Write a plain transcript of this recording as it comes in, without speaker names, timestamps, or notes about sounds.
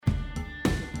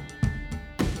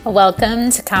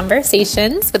Welcome to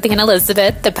Conversations with Anne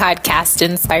Elizabeth, the podcast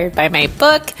inspired by my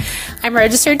book. I'm a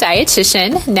registered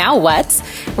dietitian, Now What,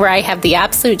 where I have the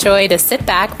absolute joy to sit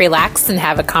back, relax, and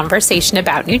have a conversation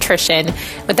about nutrition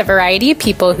with a variety of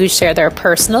people who share their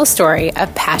personal story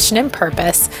of passion and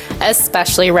purpose,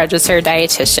 especially registered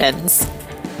dietitians.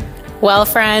 Well,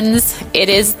 friends, it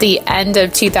is the end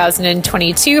of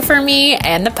 2022 for me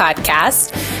and the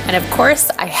podcast. And of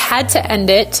course, I had to end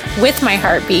it with my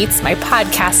heartbeats, my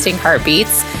podcasting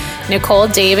heartbeats, Nicole,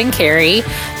 Dave, and Carrie,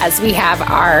 as we have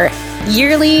our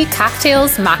yearly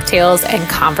cocktails, mocktails, and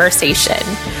conversation.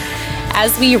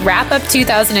 As we wrap up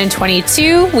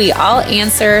 2022, we all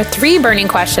answer 3 burning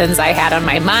questions I had on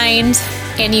my mind,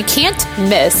 and you can't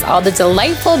miss all the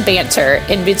delightful banter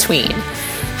in between.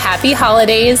 Happy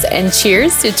holidays and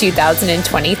cheers to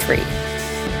 2023.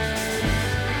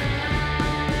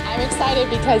 I'm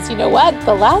excited because you know what?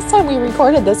 The last time we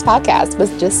recorded this podcast was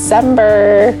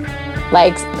December,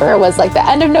 or it was like the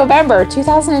end of November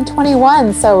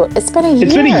 2021. So it's been a year.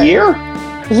 It's been a year?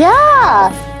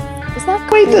 Yeah. Isn't that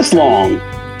crazy? Wait this long?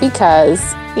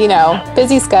 Because,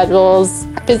 busy schedules,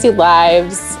 busy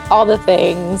lives, all the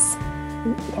things.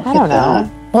 I don't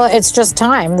know. Well, it's just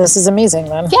time. This is amazing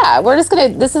then. Yeah, we're just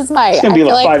this is my... It's going to be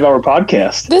a 5-hour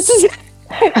podcast. This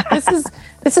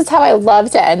is how I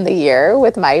love to end the year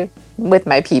with my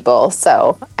people.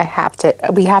 So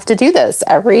we have to do this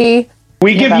every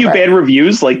We give you bad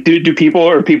reviews? Like, do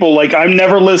people like, I'm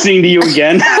never listening to you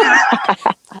again?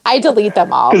 I delete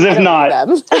them all. Because if not...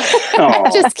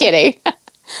 Just kidding.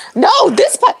 No,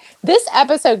 this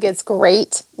episode gets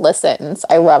great listens.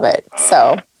 I love it.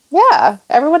 So... yeah,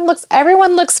 everyone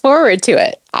looks forward to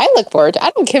it. I look forward to it. I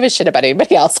don't give a shit about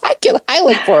anybody else. I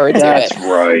look forward to it. That's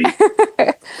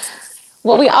right.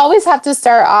 Well, we always have to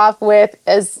start off with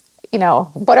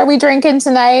what are we drinking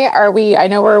tonight? I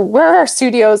know where our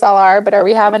studios all are, but are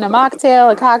we having a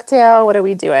mocktail, a cocktail? What are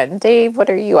we doing? Dave, what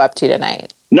are you up to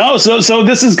tonight? No, so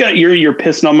this is good. You're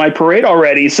pissing on my parade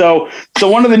already. So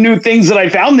one of the new things that I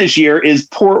found this year is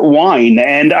port wine,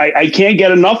 and I can't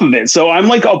get enough of it. So I'm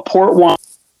like a port wine.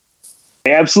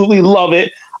 I absolutely love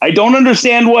it. I don't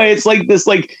understand why it's like this,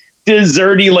 like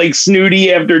desserty, like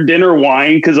snooty after dinner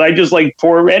wine. Because I just like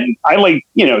pour, and I like,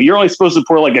 you're only supposed to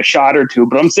pour like a shot or two,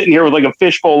 but I'm sitting here with like a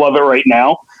fishbowl of it right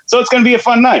now. So it's going to be a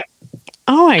fun night.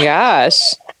 Oh my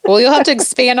gosh! Well, you'll have to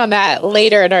expand on that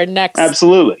later in our next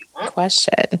absolutely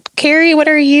question. Carrie, what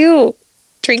are you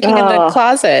drinking in the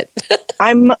closet?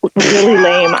 I'm really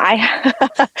lame.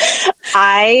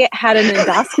 I had an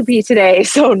endoscopy today,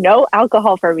 so no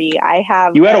alcohol for me. You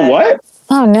had a what?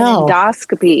 Oh no. An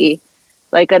endoscopy,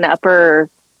 like an upper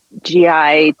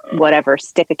GI, whatever,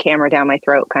 stick a camera down my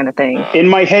throat kind of thing. In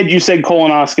my head, you said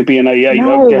colonoscopy, and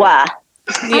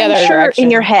I'm sure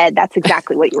in your head, that's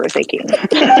exactly what you were thinking.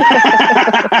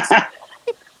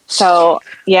 So,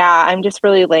 yeah, I'm just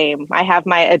really lame. I have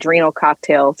my adrenal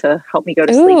cocktail to help me go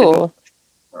to sleep.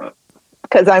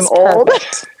 Because I'm old.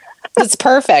 It's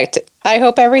perfect. I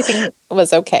hope everything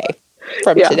was okay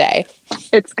from today.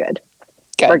 It's good.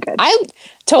 We're good. I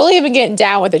totally have been getting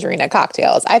down with adrenal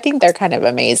cocktails. I think they're kind of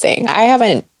amazing. I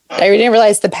didn't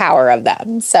realize the power of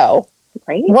them. So,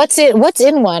 right? What's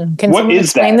in one? Can someone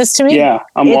explain this to me? Yeah,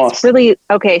 I'm lost. It's really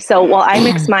okay. So, I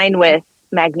mix mine with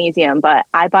magnesium, but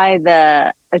I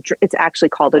buy it's actually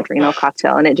called adrenal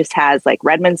cocktail, and it just has like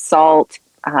Redmond salt,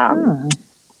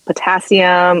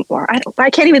 potassium, or I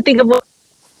can't even think of what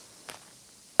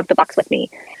the box with me.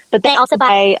 But they also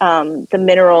buy the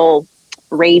mineral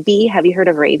Ravy. Have you heard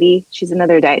of Ravy? She's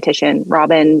another dietitian,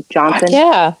 Robin Johnson.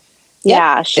 Yeah.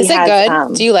 She Is it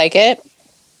good? Do you like it?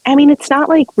 I mean, it's not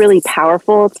like really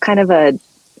powerful. It's kind of a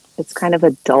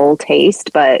dull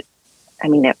taste, but I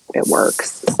mean, it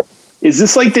works. Is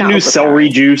this like the new celery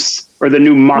juice or the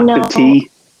new maca tea?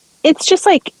 It's just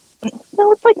like,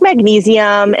 it's like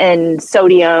magnesium and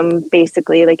sodium,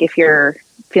 basically. Like if you're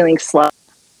feeling slow,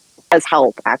 it does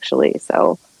help actually.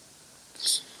 So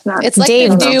it's like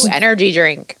the new energy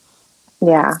drink.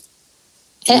 Yeah.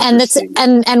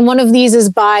 And one of these is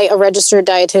by a registered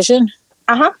dietitian?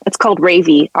 It's called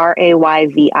Ravy,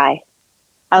 Rayvi. I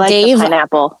like Dave, the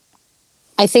pineapple.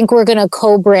 I think we're going to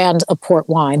co-brand a port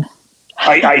wine.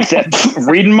 I said,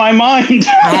 reading my mind.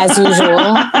 As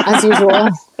usual.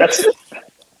 That's love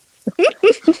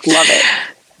it.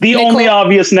 The only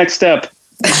obvious next step.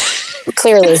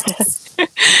 Clearly.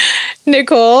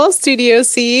 Nicole, Studio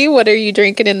C, what are you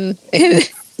drinking in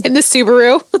in the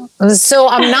Subaru. So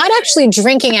I'm not actually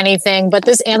drinking anything, but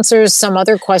this answers some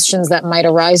other questions that might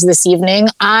arise this evening.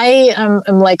 I am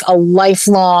like a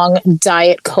lifelong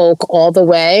Diet Coke all the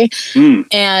way.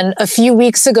 And a few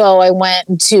weeks ago, I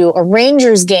went to a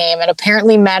Rangers game, and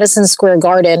apparently Madison Square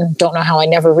Garden, don't know how I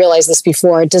never realized this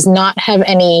before, does not have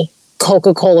any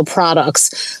Coca-Cola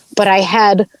products. But I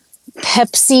had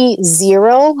Pepsi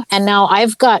Zero, and now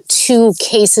I've got 2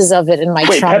 cases of it in my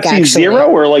trunk. Pepsi actually. Zero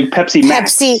or like Pepsi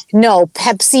Max?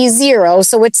 Pepsi Zero.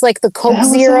 So it's like the Coke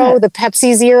Zero, the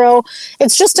Pepsi Zero.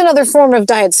 It's just another form of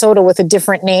diet soda with a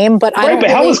different name. But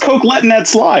how is Coke letting that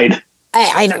slide?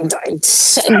 I don't.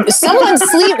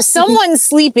 Someone's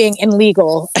sleeping in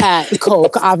legal at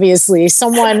Coke. Obviously,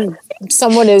 someone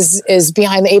is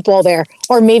behind the 8 ball there,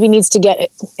 or maybe needs to get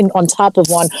on top of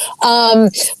one.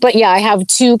 But yeah, I have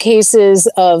 2 cases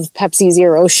of Pepsi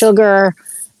Zero Sugar,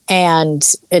 and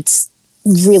it's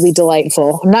really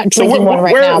delightful. I'm not drinking one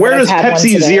right now. Where does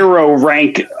Pepsi Zero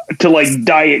rank to like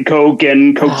Diet Coke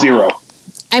and Coke Zero?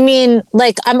 I mean,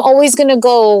 like, I'm always gonna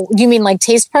go. Do you mean like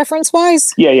taste preference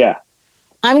wise? Yeah.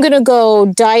 I'm going to go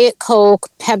Diet Coke,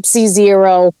 Pepsi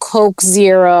Zero, Coke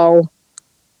Zero,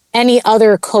 any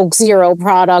other Coke Zero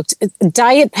product.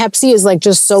 Diet Pepsi is like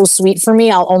just so sweet for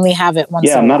me. I'll only have it once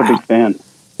in a while. Yeah, I'm not a big fan.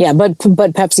 Yeah, but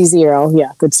Pepsi Zero,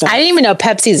 yeah, good stuff. I didn't even know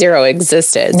Pepsi Zero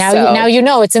existed. Now you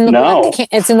know it's in the black can.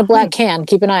 It's in the black can.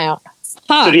 Keep an eye out.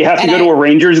 Huh. So do you have to go to a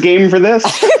Rangers game for this?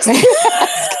 Is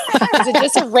it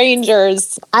just a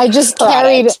Rangers? I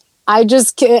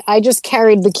just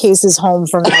carried the cases home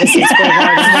from Madison Square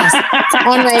Garden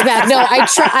on my back. No,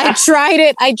 I tried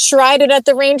it. I tried it at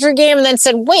the Ranger game and then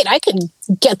said, wait, I could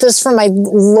get this from my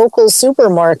local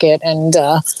supermarket. And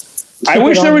I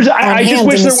wish there was. I just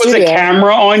wish there was a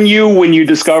camera on you when you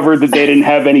discovered that they didn't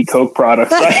have any Coke products.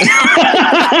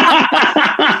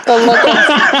 The look of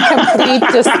complete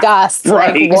disgust.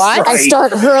 Right. Like, what? I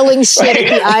start hurling shit at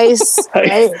the ice.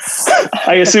 Right?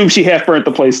 I assume she half burnt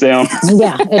the place down.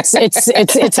 Yeah,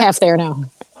 it's half there now.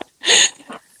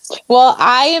 Well,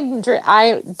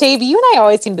 Dave, you and I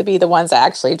always seem to be the ones that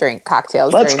actually drink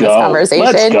cocktails during this conversation.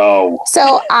 Let's go.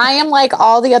 So I am like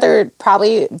all the other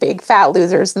probably big fat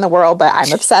losers in the world, but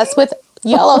I'm obsessed with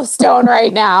Yellowstone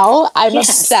right now. I'm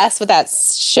obsessed with that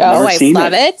show. I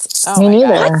love it. Oh Me my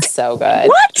neither. God, it's so good.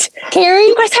 What? Carrie,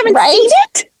 You guys haven't seen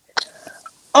it?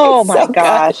 Oh my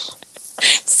gosh.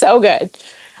 So good.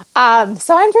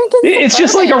 So I'm drinking. It's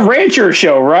just like a rancher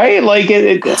show, right? Like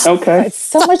it okay. It's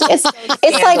so much. It's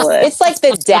like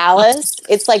the Dallas.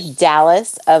 It's like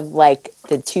Dallas of like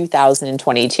the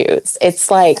 2022s. It's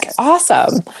like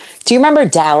awesome. Do you remember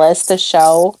Dallas, the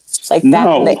show? Like back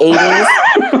in the 80s.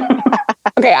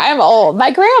 Okay, I'm old.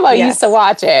 My grandma used to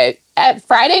watch it. At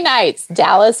Friday nights,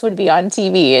 Dallas would be on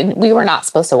TV, and we were not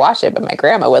supposed to watch it, but my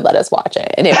grandma would let us watch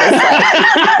it, and it was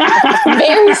like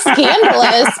very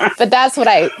scandalous. But that's what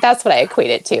I equate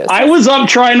it to. So I was up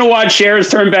trying to watch Cher's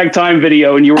Turn Back Time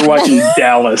video, and you were watching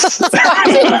Dallas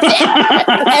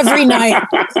Every night.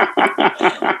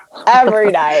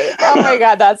 every night. Oh my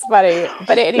God, that's funny.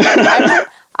 But anyway,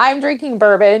 I'm drinking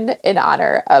bourbon in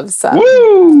honor of some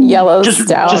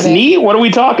Yellowstone. Just neat? What are we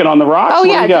talking? On the rocks? Oh,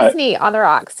 yeah, just neat. On the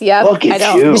rocks. Yep. Look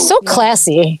at you. You're so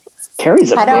classy.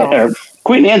 Carrie's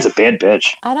Queen Anne's a bad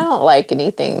bitch. I don't like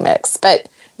anything mixed, but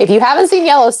if you haven't seen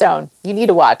Yellowstone, you need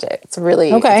to watch it. It's really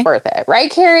it's worth it.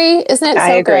 Right, Carrie? Isn't it so I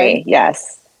agree. good?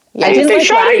 Yes. Yeah. They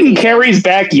shot it in Carrie's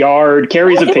backyard.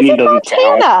 Carrie's opinion doesn't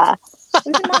count.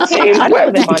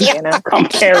 Montana. Come,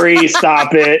 Carrie, stop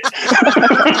it.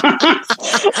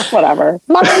 Whatever.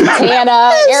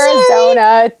 Montana,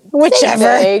 Arizona,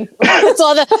 whichever. It's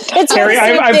all it's Carrie,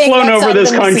 I've flown over this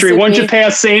country. Once you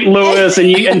pass St. Louis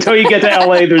and until you get to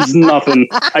LA, there's nothing.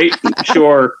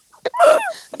 Sure.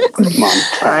 Come on.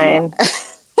 Fine.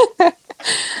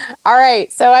 All right.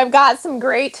 So I've got some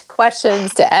great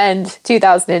questions to end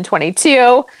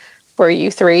 2022 for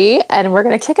you three, and we're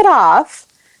going to kick it off.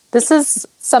 This is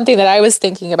something that I was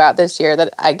thinking about this year,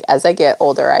 that as I get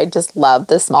older, I just love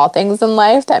the small things in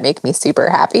life that make me super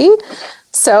happy.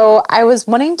 So I was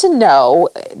wanting to know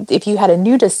if you had a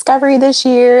new discovery this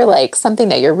year, like something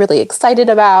that you're really excited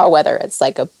about, whether it's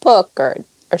like a book or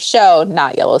a show.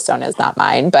 Not Yellowstone is not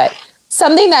mine, but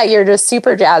something that you're just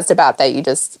super jazzed about, that you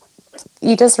just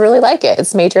really like it.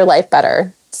 It's made your life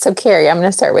better. So Carrie, I'm going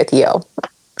to start with you.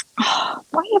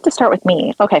 Why do you have to start with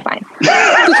me? Okay, fine.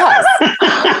 Because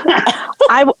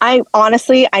I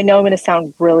honestly, I know I'm going to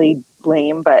sound really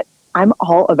lame, but I'm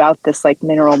all about this like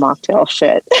mineral mocktail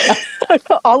shit.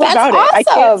 All That's about awesome. it. I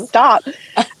can't stop.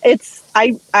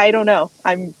 I don't know.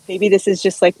 Maybe this is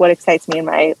just like what excites me in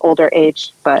my older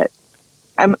age, but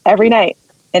I'm every night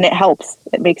and it helps.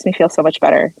 It makes me feel so much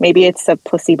better. Maybe it's a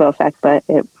placebo effect, but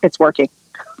it's working.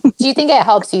 Do you think it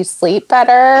helps you sleep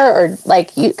better, or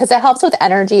like you, because it helps with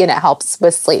energy and it helps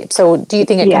with sleep? So do you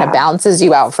think it kind of balances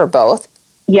you out for both?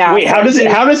 Yeah. Wait, how does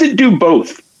it do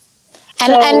both?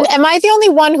 And am I the only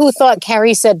one who thought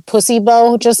Carrie said pussy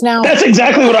bow just now? That's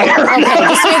exactly what I heard. Okay,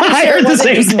 just making sure I heard the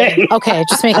same just thing. me. Okay,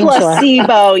 just making sure.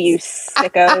 Placebo, you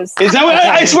sickos. Is that what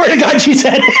I swear to God she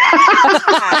said? What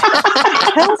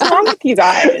the hell's wrong with you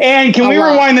guys? And can we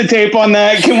rewind the tape on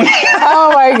that? Can we?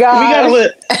 Oh my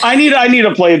god! I need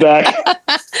a playback.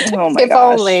 Oh my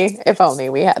gosh. If only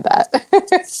we had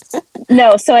that.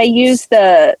 No, so I use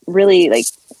the really like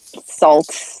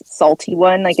salty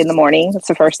one like in the morning. That's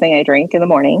the first thing I drink in the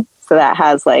morning. So that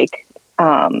has like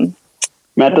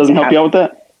Matt doesn't help you out with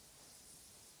that?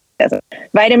 Doesn't.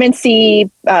 Vitamin C,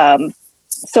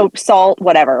 so salt,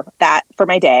 whatever, that for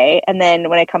my day. And then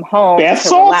when I come home Bath to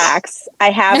salt? relax,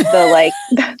 I have the like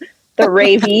the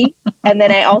Ravy, and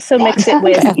then I also mix it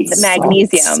with the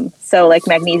magnesium. So like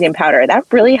magnesium powder. That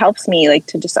really helps me like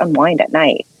to just unwind at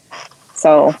night.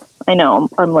 So I know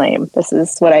I'm lame. This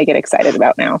is what I get excited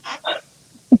about now.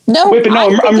 No, wait, but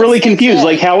no, I'm really confused.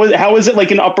 Like, how is it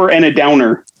like an upper and a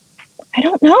downer? I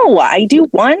don't know. I do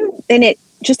one, and it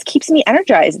just keeps me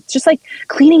energized. It's just like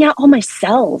cleaning out all my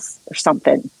cells or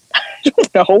something. I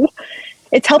don't know.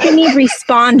 It's helping me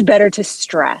respond better to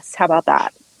stress. How about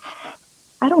that?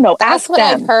 I don't know. That's what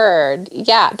I've heard.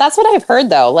 Yeah, that's what I've heard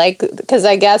though. Like, because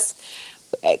I guess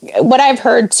what I've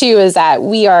heard too is that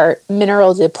we are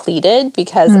mineral depleted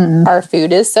because our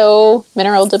food is so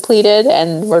mineral depleted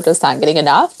and we're just not getting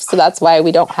enough. So that's why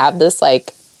we don't have this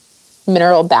like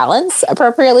mineral balance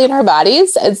appropriately in our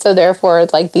bodies. And so therefore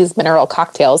like these mineral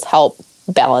cocktails help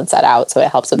balance that out. So it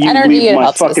helps with energy. It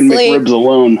helps with sleep. McRibs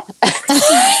alone.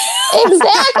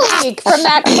 Exactly. From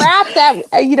that crap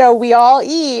that, we all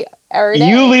eat every day.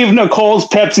 You leave Nicole's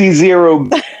Pepsi Zero.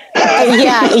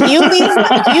 Yeah, you leave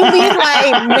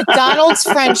my McDonald's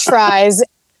French fries,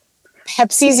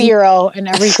 Pepsi Zero, and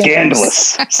everything.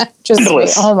 Scandalous.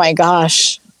 Scandalous. Oh my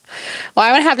gosh. Well,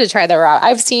 I'm gonna have to try the Robin.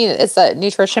 I've seen it's a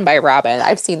Nutrition by Robin.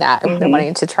 I've seen that. I've been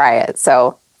wanting to try it,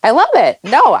 so I love it.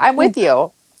 No, I'm with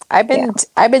you. I've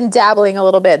been dabbling a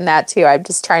little bit in that too. I'm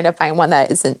just trying to find one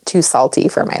that isn't too salty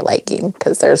for my liking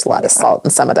because there's a lot of salt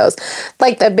in some of those.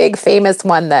 Like the big famous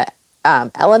one that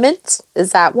Element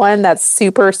is that one that's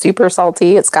super, super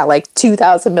salty. It's got like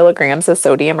 2,000 milligrams of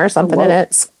sodium or something in it.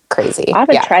 It's crazy. I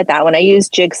haven't tried that one. I use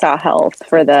Jigsaw Health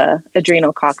for the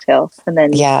adrenal cocktail, and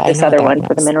then this other one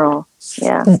for the mineral.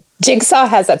 Yeah. Jigsaw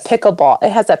has a pickleball.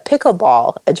 It has a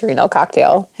pickleball adrenal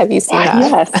cocktail. Have you seen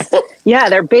that? Yes. Yeah,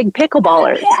 they're big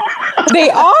pickleballers.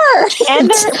 They are. And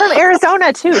they're from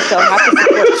Arizona too, so happy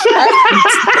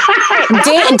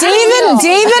Dave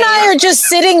and I are just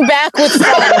sitting back with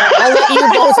fun. I'll let you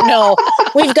both know.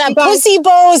 We've got pussy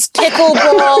bows,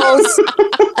 pickleballs,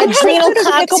 adrenal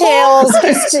cocktails.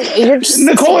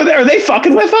 Nicole, are they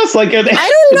fucking with us? Like, I don't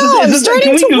know.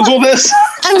 Can we Google this?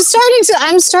 I'm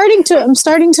starting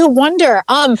to wonder.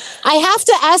 I have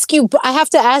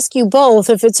to ask you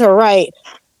both if it's all right.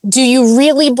 Do you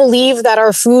really believe that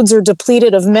our foods are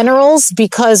depleted of minerals?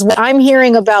 Because what I'm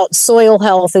hearing about soil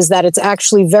health is that it's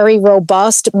actually very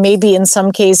robust. Maybe in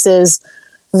some cases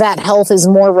that health is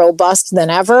more robust than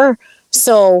ever.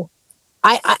 So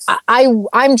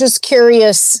I'm just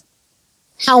curious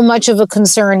how much of a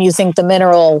concern you think the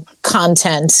mineral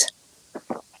content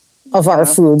of our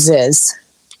foods is.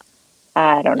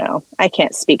 I don't know. I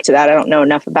can't speak to that. I don't know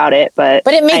enough about it, but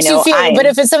it makes you feel. But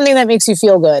if it's something that makes you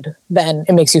feel good, then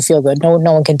it makes you feel good. No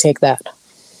one can take that.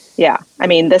 Yeah, I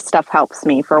mean, this stuff helps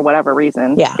me for whatever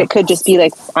reason. Yeah, it could just be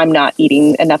like I'm not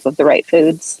eating enough of the right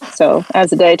foods. So,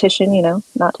 as a dietitian,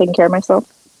 not taking care of myself.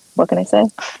 What can I say?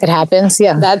 It happens.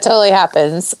 Yeah, that totally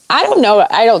happens. I don't know.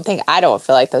 I don't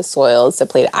feel like the soil is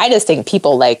depleted. I just think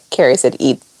people like Carrie said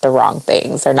eat the wrong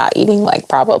things. They're not eating like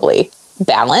probably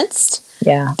balanced.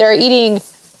 Yeah. They're eating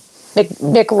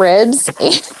McRibs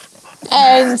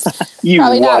and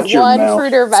probably not one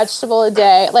fruit or vegetable a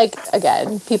day. Like,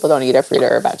 again, people don't eat a fruit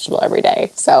or a vegetable every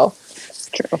day. So,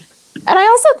 true. And I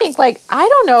also think, like, I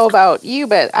don't know about you,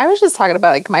 but I was just talking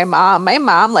about, like, my mom. My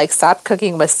mom, like, stopped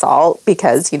cooking with salt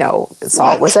because,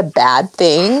 salt was a bad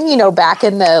thing. Back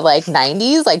in the,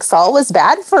 90s, like, salt was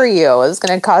bad for you. It was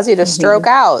going to cause you to stroke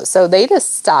out. So they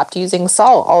just stopped using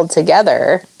salt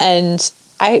altogether. And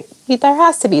there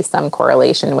has to be some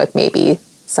correlation with maybe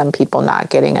some people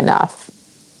not getting enough.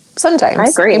 Sometimes. I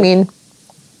agree. I mean,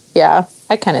 yeah,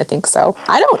 I kind of think so.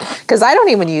 Because I don't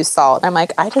even use salt. I'm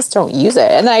like, I just don't use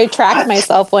it. And I tracked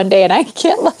myself one day and I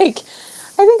get I think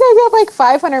I get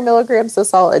 500 milligrams of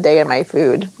salt a day in my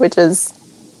food, which is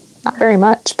Not very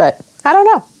much, but I don't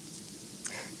know.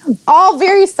 All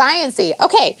very sciencey.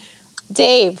 Okay,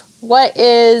 Dave, what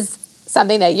is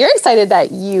something that you're excited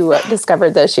that you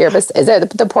discovered this year? Is it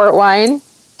the port wine?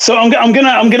 So I'm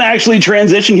gonna actually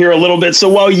transition here a little bit. So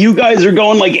while you guys are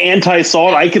going like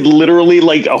anti-salt, I could literally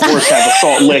like a horse have a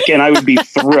salt lick, and I would be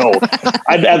thrilled.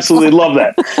 I'd absolutely love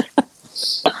that.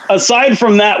 Aside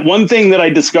from that, one thing that I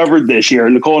discovered this year,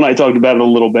 and Nicole and I talked about it a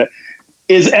little bit,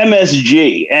 is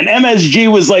MSG. And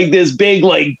MSG was like this big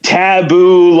like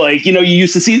taboo, like, you know,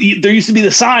 there used to be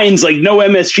the signs like no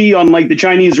MSG on like the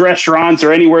Chinese restaurants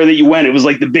or anywhere that you went. It was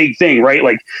like the big thing, right?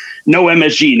 Like no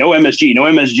MSG, no MSG, no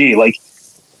MSG. Like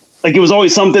it was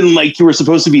always something like you were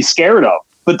supposed to be scared of.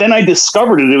 But then I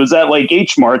discovered it. It was at like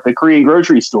H Mart, the Korean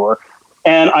grocery store.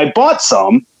 And I bought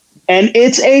some, and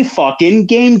it's a fucking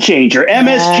game changer.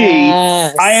 MSG,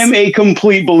 yes. I am a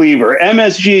complete believer.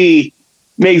 MSG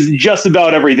makes just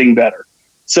about everything better.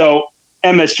 So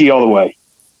MSG all the way.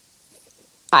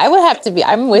 I would have to be,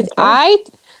 I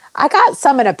got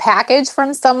some in a package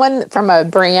from someone from a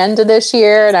brand this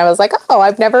year. And I was like, oh,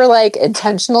 I've never like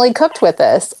intentionally cooked with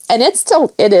this. And it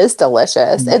is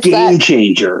delicious. It's game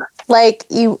changer. Like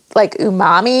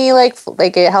umami,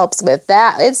 like it helps with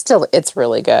that. It's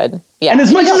really good. Yeah. And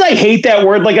as much as I hate that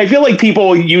word, like I feel like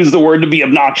people use the word to be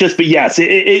obnoxious, but yes,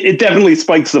 it definitely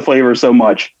spikes the flavor so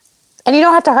much. And you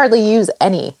don't have to hardly use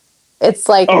any. It's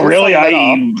like, oh really?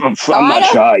 I'm not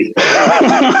shy.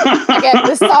 Again,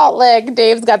 the salt lick.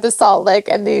 Dave's got the salt lick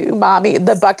and the umami,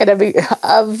 the bucket of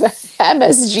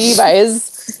MSG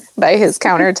by his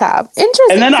countertop.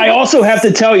 Interesting. And then I also have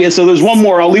to tell you, so there's one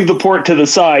more. I'll leave the port to the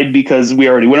side because we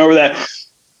already went over that.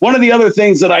 One of the other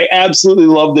things that I absolutely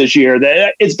love this year,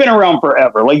 that it's been around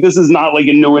forever. Like this is not like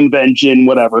a new invention,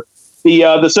 whatever.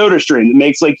 The Soda Stream that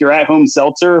makes like your at-home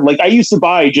seltzer. Like I used to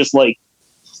buy just like,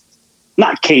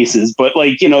 not cases, but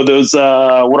like, you know, those,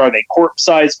 what are they?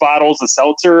 Quart-sized bottles of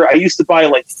seltzer. I used to buy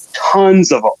like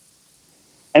tons of them.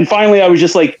 And finally I was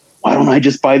just like, why don't I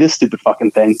just buy this stupid fucking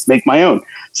thing? Make my own.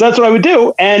 So that's what I would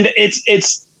do. And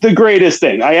it's the greatest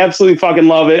thing. I absolutely fucking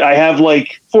love it. I have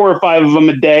like 4 or 5 of them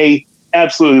a day.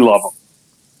 Absolutely love them.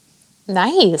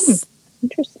 Nice.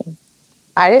 Interesting.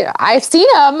 I've seen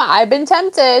them. I've been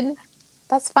tempted.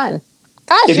 That's fun.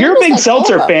 Gosh, if you're a big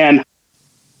seltzer fan,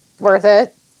 worth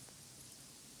it.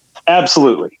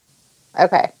 Absolutely.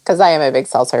 Okay, because I am a big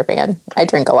seltzer fan. I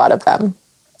drink a lot of them.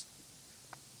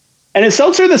 And is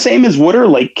seltzer the same as water?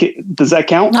 Like, does that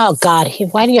count? Oh God,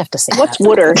 why do you have to say what's that?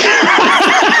 water?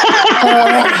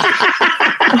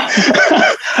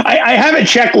 I have a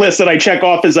checklist that I check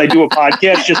off as I do a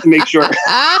podcast just to make sure.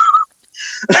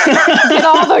 Get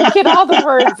all the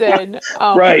words in.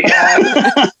 Oh, right.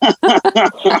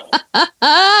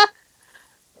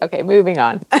 Okay, moving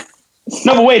on.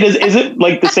 No, but wait, is it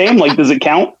like the same? Like, does it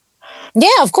count?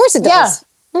 Yeah, of course it does.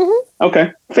 Yeah. Mm-hmm.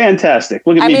 Okay, fantastic.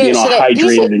 Look at me being all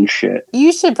hydrated and shit.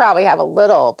 You should probably have a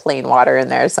little plain water in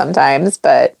there sometimes,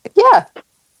 but yeah,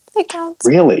 it counts.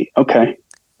 Really? Okay.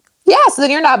 Yeah, so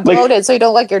then you're not bloated, so you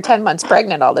don't look like you're 10 months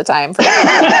pregnant all the time.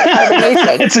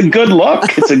 It's a good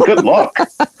look. It's a good look.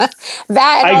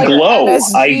 I glow.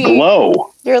 I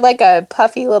glow. You're like a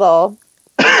puffy little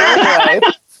boy.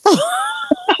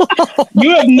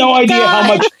 You have no idea how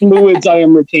much fluids I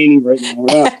am retaining right now.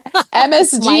 Yeah.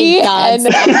 MSG and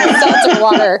seltzer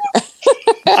water.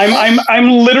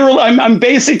 I'm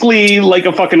basically like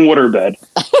a fucking waterbed.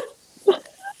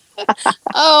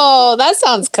 Oh, that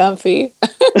sounds comfy.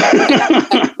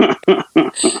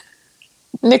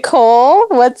 Nicole,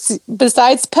 what's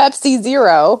besides Pepsi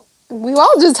Zero? We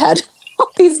all just had all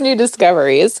these new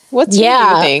discoveries. What's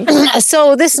your new thing?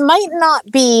 So this might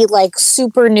not be like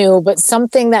super new, but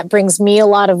something that brings me a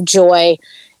lot of joy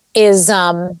is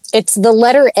it's the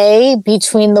letter A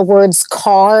between the words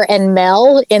car and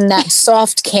mel in that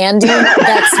soft candy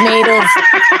that's made of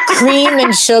cream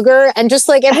and sugar. And just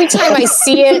like every time I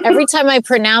see it, every time I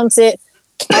pronounce it,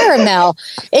 caramel,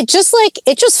 it just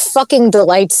fucking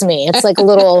delights me. It's like a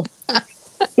little,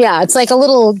 yeah, it's like a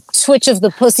little twitch of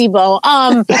the pussy bow.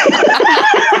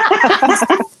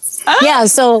 Yeah,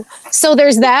 so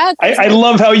there's that. I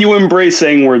love how you embrace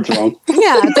saying words wrong.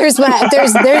 Yeah, there's the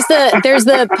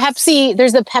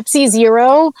Pepsi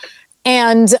Zero,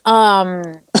 and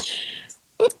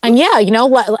yeah, you know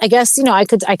what? I guess I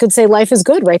could say life is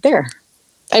good right there.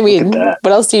 I mean, what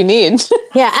else do you need?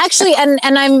 Yeah, actually, and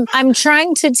I'm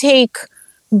trying to take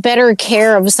better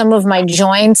care of some of my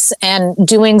joints and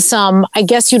doing some, I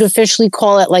guess you'd officially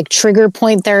call it like trigger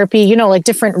point therapy. Like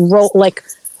different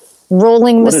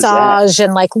rolling massage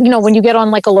and like, you know, when you get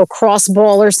on like a lacrosse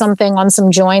ball or something on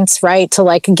some joints, right? To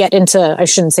like get into, I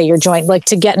shouldn't say your joint, like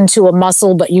to get into a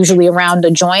muscle, but usually around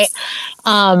a joint.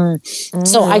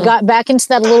 So I got back into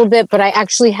that a little bit, but I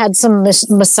actually had some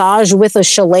massage with a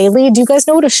shillelagh. Do you guys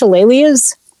know what a shillelagh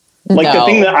is? Like the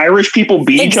thing that Irish people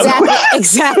beat each other with?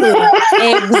 Exactly.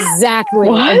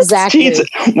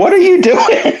 Jeez, what are you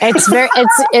doing?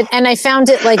 And I found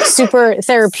it like super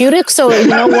therapeutic. So you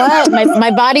know what?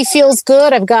 My body feels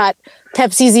good. I've got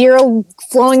Pepsi Zero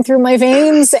flowing through my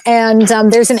veins, and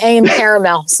there's an A in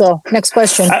caramel. So next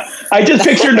question. I just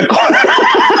pictured Nicole.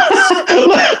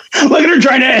 Look at her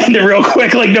trying to end it real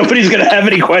quick, like nobody's going to have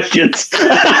any questions.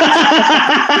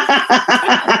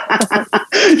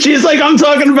 She's like, I'm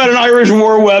talking about an Irish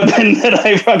war weapon that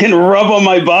I fucking rub on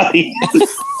my body.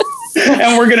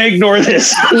 And we're going to ignore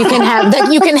this. You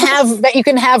can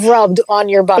have rubbed on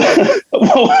your body.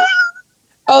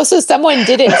 Oh, so someone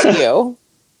did it to you.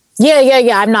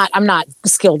 Yeah. I'm not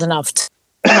skilled enough.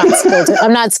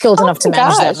 I'm not skilled enough to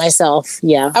manage that myself.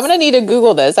 Yeah. I'm going to need to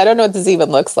Google this. I don't know what this even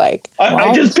looks like.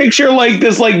 I just picture like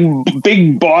this like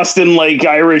big Boston like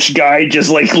Irish guy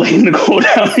just like laying Nicole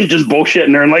down and just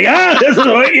bullshitting her and like, this is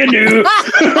what you do.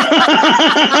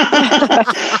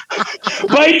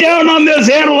 Bite down on this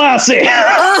hand, lassie.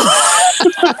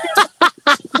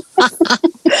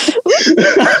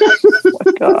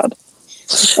 Oh, God.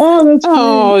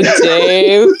 Oh, that's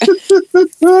Dave.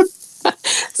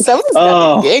 Someone's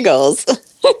got giggles.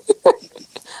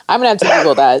 I'm gonna have to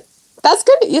Google that. That's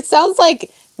good. It sounds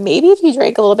like maybe if you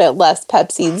drank a little bit less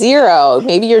Pepsi Zero,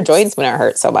 maybe your joints wouldn't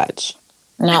hurt so much.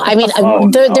 No, I mean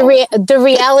the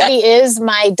reality is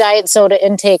my diet soda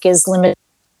intake is limited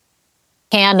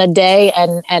to a can a day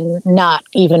and not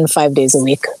even 5 days a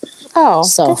week. Oh,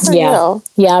 so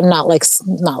yeah, I'm not like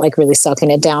really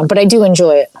sucking it down, but I do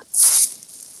enjoy it.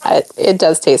 It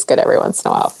does taste good every once in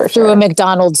a while, for sure. Through a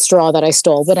McDonald's straw that I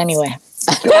stole, but anyway.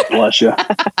 God bless you.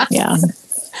 Yeah.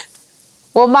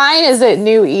 Well, mine isn't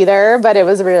new either, but it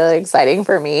was really exciting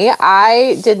for me.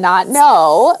 I did not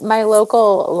know my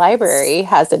local library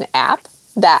has an app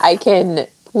that I can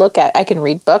look at. I can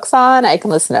read books on. I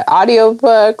can listen to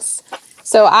audiobooks.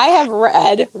 So I have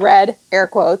read, air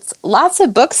quotes, lots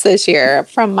of books this year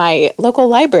from my local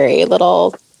library,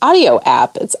 little audio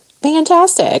app. It's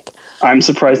fantastic. I'm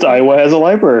surprised Iowa has a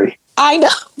library. I know.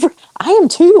 I am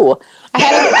too. I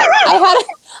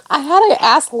had to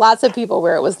ask lots of people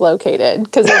where it was located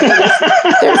because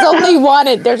there's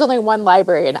only one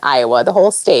library in Iowa. The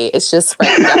whole state is just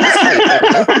right down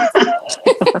the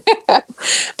street.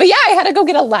 But yeah, I had to go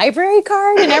get a library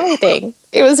card and everything.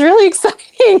 It was really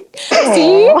exciting.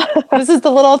 See, this is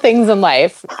the little things in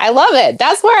life. I love it.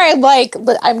 That's where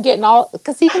I'm getting all,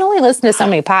 because you can only listen to so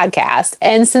many podcasts.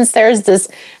 And since there's this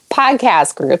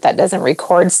podcast group that doesn't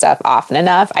record stuff often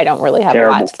enough, I don't really have a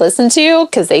lot to listen to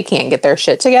because they can't get their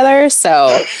shit together.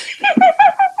 So,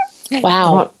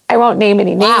 wow. I won't name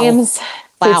any names.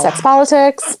 Food, sex,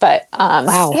 politics. But yeah.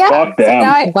 So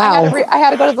now I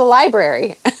had to go to the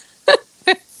librry.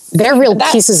 They're real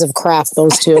pieces of crap,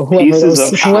 those two,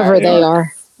 whoever they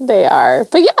are. They are.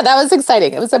 But yeah, that was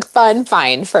exciting. It was a fun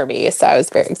find for me. So I was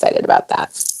very excited about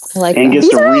that. And gets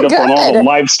to read up on all the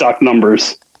livestock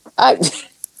numbers.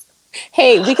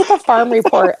 Hey, we get the farm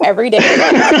report every day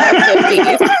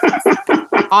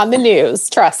on the news.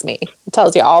 Trust me. It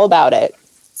tells you all about it.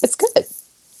 It's good.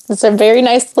 It's a very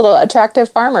nice little attractive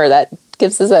farmer that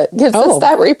gives us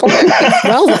that report.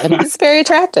 Well then. It's very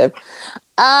attractive.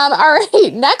 All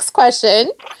right. Next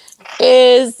question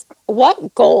is,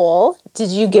 what goal did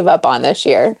you give up on this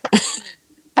year?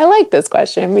 I like this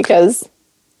question because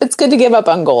it's good to give up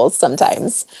on goals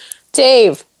sometimes.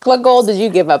 Dave, what goal did you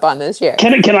give up on this year?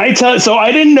 Can I tell? So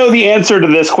I didn't know the answer to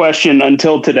this question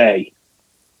until today.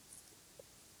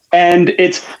 And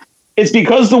it's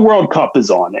because the World Cup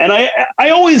is on. And I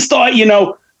always thought,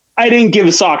 I didn't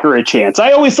give soccer a chance.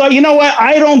 I always thought, you know what?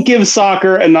 I don't give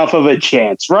soccer enough of a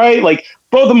chance, right? Like,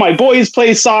 both of my boys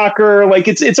play soccer. Like,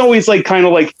 it's always like kind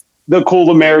of like the cool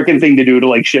American thing to do to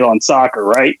like shit on soccer,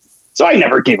 right? So I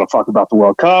never gave a fuck about the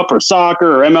World Cup or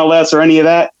soccer or MLS or any of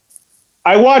that.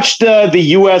 I watched the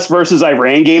U.S. versus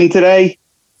Iran game today.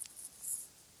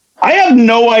 I have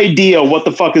no idea what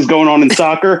the fuck is going on in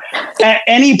soccer at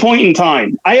any point in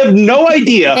time. I have no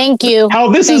idea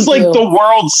how this is like the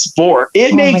world sport.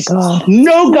 It makes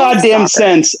no goddamn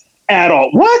sense at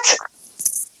all. What?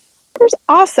 It's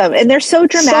awesome. And they're so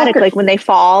dramatic. Like when they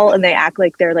fall and they act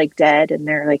like they're like dead and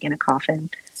they're like in a coffin.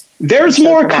 There's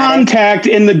more contact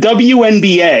in the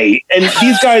WNBA, and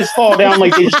these guys fall down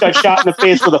like they just got shot in the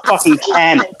face with a fucking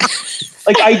cannon.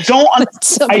 Like I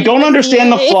don't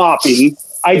understand the flopping.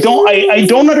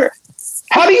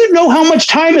 how do you know how much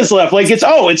time is left? Like it's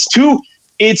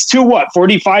what,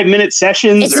 45-minute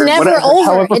sessions? It's never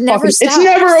over. It never stops. It's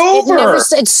never over.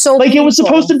 It's so like painful. It was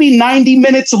supposed to be 90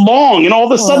 minutes long, and all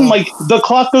of a sudden, like the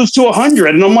clock goes to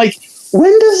 100, and I'm like,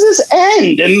 when does this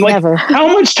end? And like, Never. How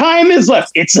much time is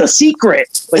left? It's a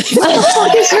secret. Like, what the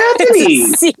fuck is happening?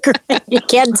 It's a secret. You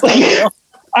can't tell you.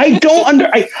 I don't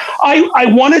I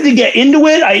wanted to get into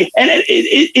it.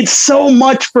 It's so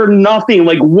much for nothing,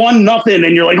 like 1-0,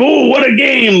 and you're like, oh, what a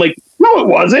game! Like, no, it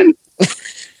wasn't.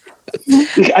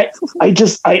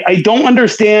 I don't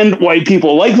understand why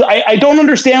people like. I don't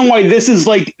understand why this is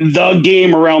like the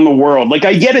game around the world. Like,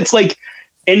 I get it's like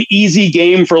an easy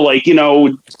game for like, you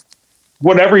know,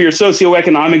 whatever your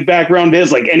socioeconomic background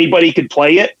is. Like anybody could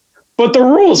play it, but the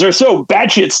rules are so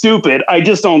batshit stupid. I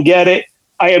just don't get it.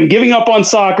 I am giving up on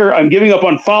soccer. I'm giving up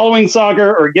on following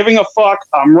soccer or giving a fuck.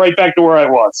 I'm right back to where I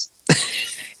was.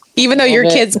 Even though your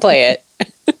kids play it.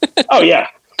 Oh yeah.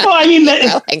 Well, I mean,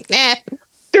 like, nah.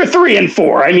 They're 3 and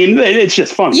 4. I mean, it's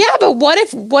just fun. Yeah, but what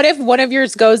if one of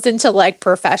yours goes into like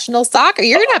professional soccer?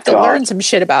 You're gonna have to learn some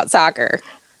shit about soccer.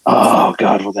 Oh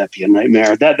God, will that be a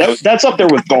nightmare? That's up there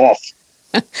with golf.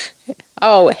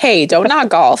 Oh, hey, don't knock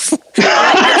golf.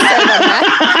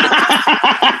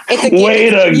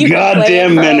 Wait a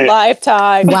goddamn minute.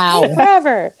 Lifetime. Wow.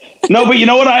 Forever. No, but you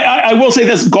know what? I will say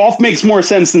this. Golf makes more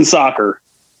sense than soccer.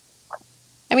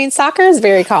 I mean, soccer is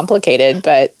very complicated,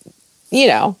 but, you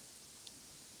know.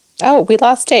 Oh, we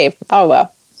lost Dave. Oh,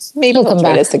 well. Maybe he'll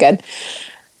join us again.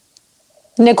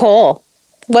 Nicole,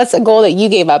 what's a goal that you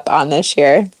gave up on this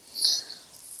year?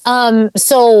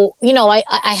 So, you know, I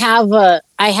have a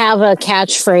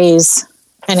catchphrase,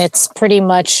 and it's pretty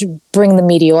much bring the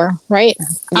meteor, right?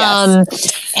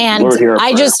 Yes. And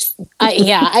I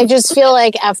just feel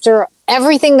like after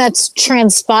everything that's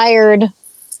transpired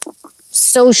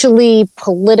socially,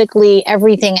 politically,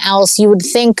 everything else, you would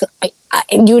think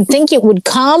it would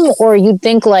come, or you'd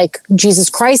think like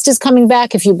Jesus Christ is coming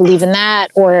back if you believe in that,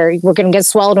 or we're going to get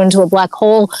swallowed into a black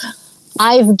hole.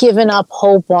 I've given up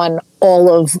hope on all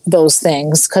of those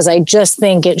things because I just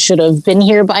think it should have been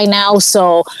here by now.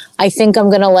 So I think I'm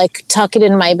going to like tuck it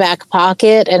in my back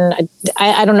pocket. And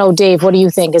I don't know, Dave, what do you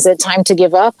think? Is it time to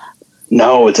give up?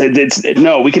 No,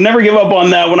 no, we can never give up on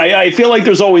that one. I feel like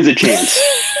there's always a chance.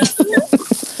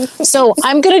 So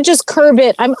I'm going to just curb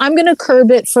it. I'm going to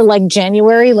curb it for like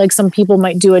January. Like some people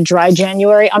might do a dry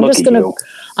January. I'm just going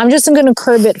to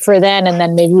curb it for then. And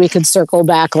then maybe we could circle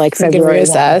back like February. We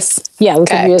can reassess. Yeah, we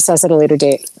can reassess at a later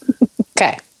date.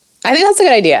 Okay. I think that's a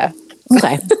good idea.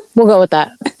 Okay. We'll go with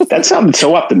that. That sounds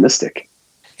so optimistic.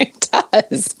 It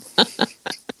does.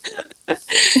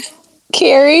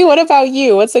 Carrie, what about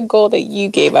you? What's a goal that you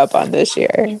gave up on this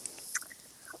year?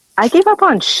 I gave up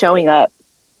on showing up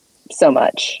so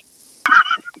much.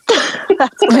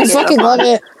 I fucking love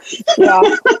it. Yeah.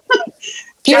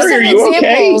 Give some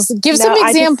examples. Give some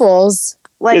examples.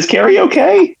 Like, is Carrie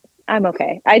okay? I'm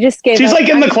okay. I just gave She's up. like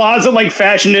in the closet, like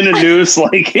fashioned in a noose.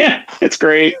 Like, yeah, it's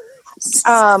great.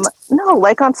 No,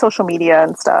 like on social media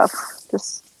and stuff.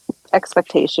 Just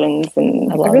expectations,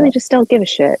 and I really just don't give a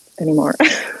shit anymore.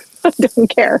 I don't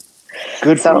care.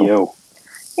 Good for you.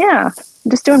 Yeah,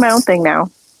 I'm just doing my own thing now.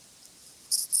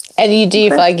 And do you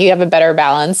feel like you have a better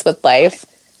balance with life?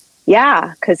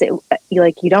 Yeah, because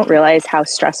you don't realize how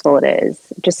stressful it is.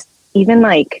 Just even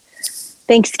like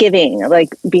Thanksgiving,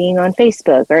 like being on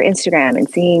Facebook or Instagram and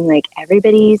seeing like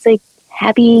everybody's like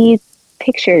happy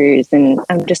pictures, and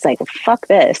I'm just like, fuck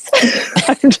this.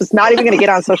 I'm just not even going to get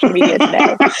on social media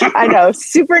today. I know,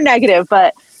 super negative,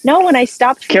 but no, when I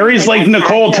stopped. Carrie's like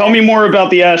Nicole, tell me more about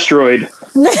the asteroid.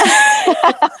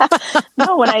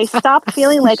 No, when I stopped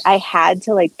feeling like I had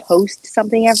to like post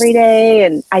something every day,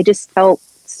 and I just felt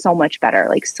so much better,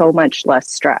 like so much less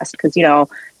stressed, because the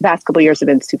past couple of years have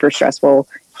been super stressful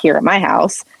here at my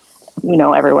house,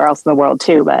 everywhere else in the world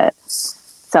too, but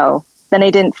so then I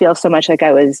didn't feel so much like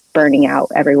I was burning out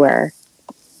everywhere.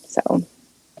 So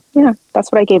yeah,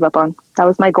 that's what I gave up on. That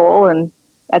was my goal, and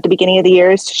at the beginning of the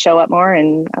year is to show up more,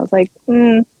 and I was like,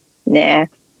 nah.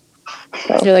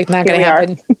 So, you're like, not going to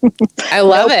happen. I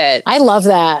love it. I love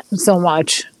that so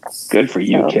much. Good for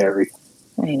you, Carrie.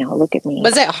 I know. Look at me.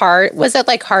 Was it hard? Was it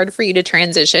like hard for you to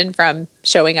transition from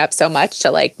showing up so much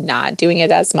to like not doing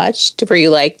it as much? Were you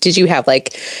like, did you have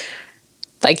like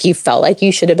you felt like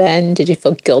you should have been? Did you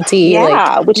feel guilty?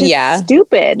 Yeah, which is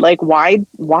stupid. Like, why?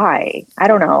 I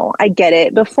don't know. I get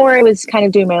it. Before I was kind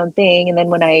of doing my own thing. And then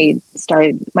when I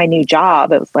started my new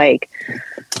job, it was like,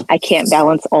 I can't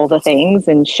balance all the things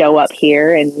and show up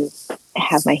here and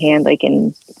have my hand like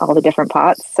in all the different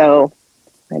pots. So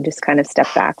I just kind of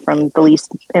stepped back from the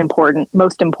least important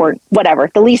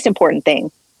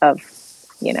thing of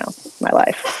my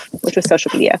life, which was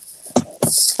social media.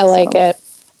 I like it.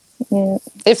 Yeah.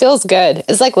 It feels good.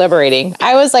 It's like liberating.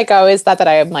 I was like, always thought that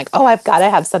I'm like, oh, I've got to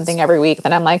have something every week.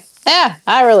 Then I'm like,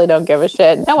 I really don't give a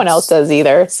shit. No one else does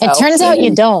either. So. It turns out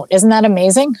you don't. Isn't that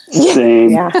amazing?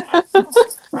 Same. Yeah.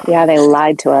 Yeah, they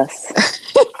lied to us.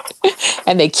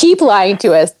 And they keep lying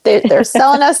to us. They're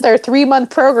selling us their 3-month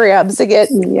programs to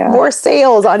get more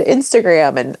sales on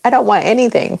Instagram. And I don't want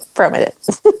anything from it.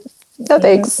 No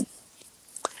thanks.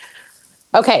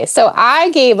 Okay, so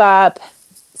I gave up.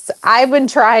 I've been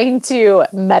trying to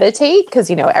meditate because,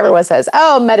 everyone says,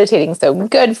 oh, meditating's so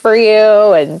good for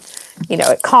you. And,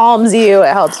 it calms you.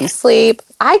 It helps you sleep.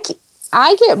 I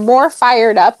get more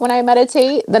fired up when I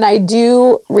meditate than I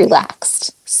do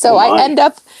relaxed. So I end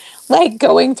up like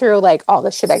going through like all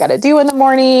the shit I got to do in the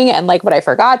morning and like what I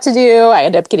forgot to do. I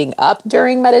end up getting up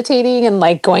during meditating and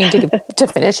like going to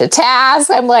finish a task.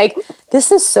 I'm like,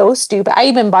 this is so stupid. I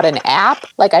even bought an app.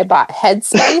 Like I bought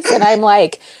Headspace and I'm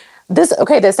like, this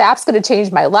app's going to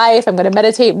change my life. I'm going to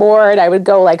meditate more. And I would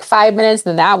go like 5 minutes,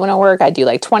 then that wouldn't work. I'd do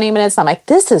like 20 minutes. I'm like,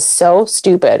 this is so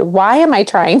stupid. Why am I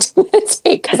trying to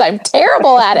meditate? Because I'm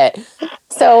terrible at it.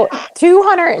 So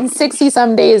 260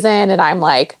 some days in, and I'm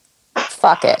like,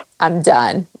 fuck it. I'm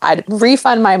done. I'd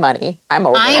refund my money. I'm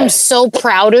over I am so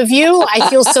proud of you. I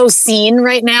feel so seen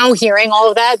right now hearing all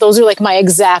of that. Those are like my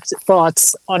exact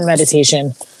thoughts on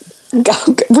meditation.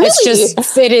 Really?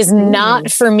 It is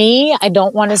not for me. I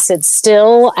don't want to sit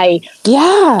still. I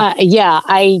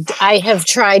have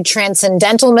tried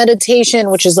transcendental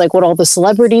meditation, which is like what all the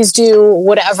celebrities do,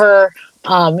 whatever,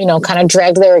 kind of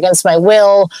dragged there against my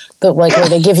will, but like where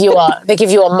they give you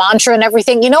a mantra and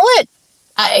everything. You know what?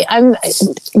 And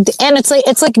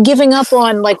it's like giving up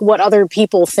on like what other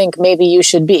people think maybe you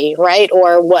should be, right?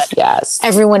 Or what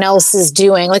everyone else is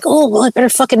doing. Like, oh, well, I better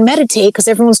fucking meditate because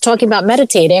everyone's talking about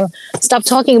meditating. Stop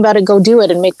talking about it, go do it,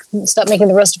 and stop making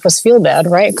the rest of us feel bad,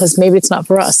 right? Because maybe it's not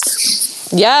for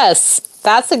us. Yes,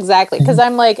 that's exactly. Because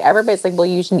I'm like, everybody's like, well,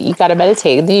 you got to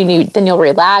meditate. Then you'll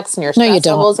relax and your stress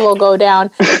levels will go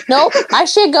down. Nope, my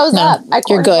shit goes up. My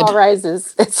cortisol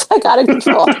rises. It's like out of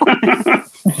control.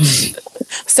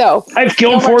 So I've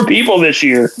killed 4 people this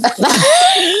year.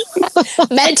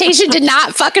 Meditation did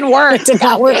not fucking work. It did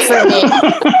not work for me.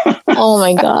 Oh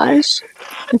my gosh.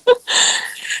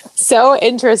 So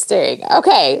interesting.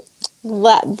 Okay.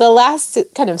 The last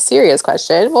kind of serious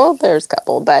question. Well, there's a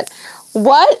couple, but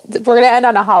we're going to end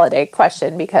on a holiday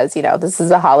question because, this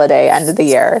is a holiday end of the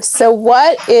year. So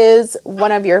what is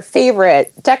one of your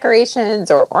favorite decorations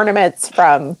or ornaments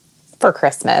for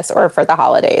Christmas or for the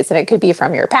holidays? And it could be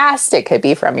from your past, it could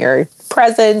be from your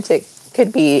present, it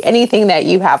could be anything that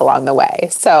you have along the way.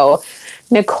 So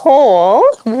Nicole,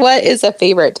 what is a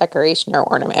favorite decoration or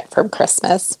ornament from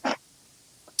Christmas?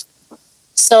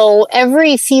 So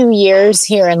every few years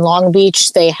here in Long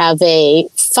Beach, they have a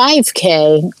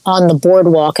 5K on the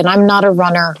boardwalk. And I'm not a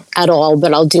runner at all,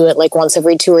 but I'll do it like once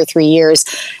every 2 or 3 years.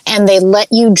 And they let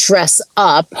you dress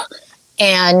up.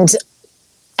 And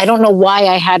I don't know why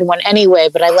I had one anyway,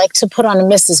 but I like to put on a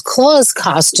Mrs. Claus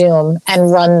costume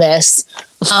and run this.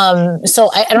 So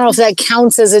I don't know if that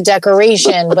counts as a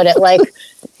decoration, but it like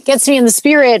gets me in the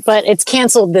spirit, but it's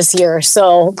canceled this year.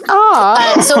 So,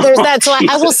 so there's that. So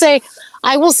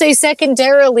I will say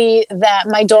secondarily that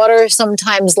my daughter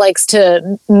sometimes likes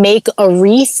to make a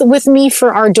wreath with me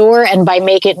for our door. And by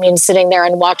make it means sitting there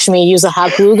and watch me use a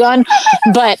hot glue gun.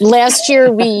 But last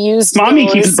year we used Mommy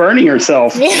keeps burning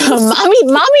herself. Yeah,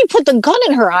 mommy put the gun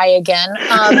in her eye again.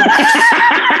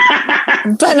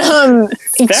 That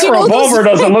revolver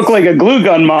doesn't look like a glue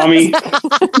gun, Mommy.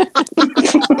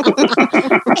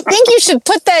 I think you should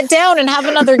put that down and have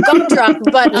another gumdrop.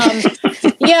 But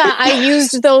I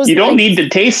used those. You don't need to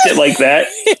taste it like that.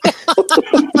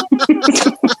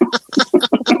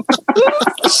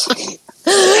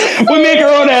 We make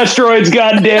our own asteroids,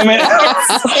 God damn it.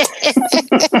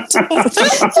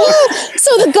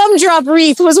 So the gumdrop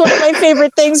wreath was one of my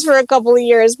favorite things for a couple of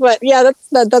years. But yeah,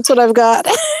 that's what I've got.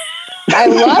 I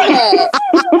love it.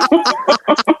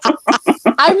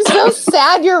 I'm so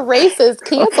sad your race is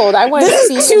canceled. I want to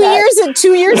see 2 years and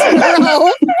 2 years in a row.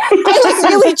 I like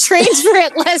really trained for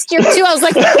it last year too. I was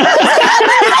like,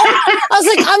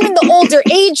 I'm in the older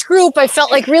age group. I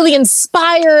felt like really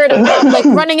inspired. I'm like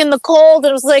running in the cold.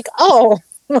 And I was like, oh,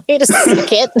 wait a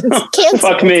second. It's canceled.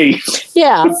 Fuck me.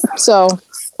 Yeah. So.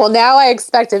 Well, now I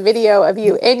expect a video of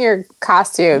you in your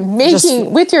costume,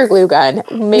 with your glue gun,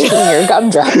 making your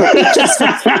gumdrop. You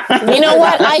know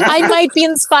what? I might be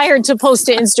inspired to post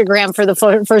to Instagram for the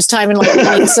first time in like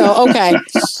a week. So, okay.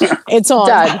 It's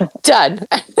on. Done.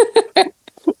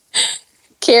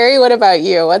 Carrie, what about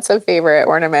you? What's a favorite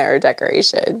ornament or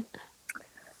decoration?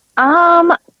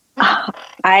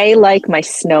 I like my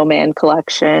snowman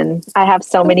collection. I have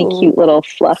so many cute little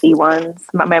fluffy ones.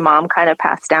 My mom kind of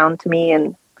passed down to me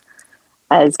and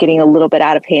is getting a little bit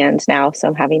out of hand now, so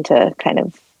I'm having to kind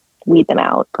of weed them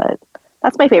out. But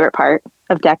that's my favorite part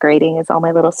of decorating is all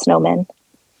my little snowmen.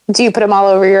 Do you put them all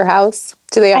over your house?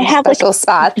 Do they have special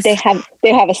spots? They have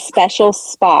a special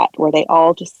spot where they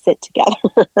all just sit together.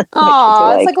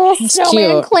 Oh, it's like a little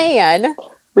snowman clan.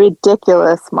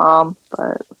 Ridiculous, Mom,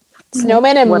 but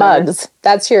snowmen and mugs.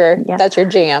 That's your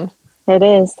jam. It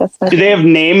is. That's my Do they have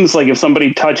names? Like if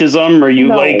somebody touches them, or you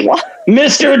like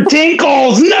Mr.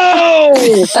 Tinkles?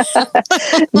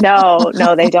 No.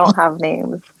 No, they don't have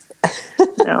names.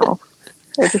 No,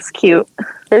 they're just cute.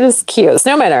 They're just cute.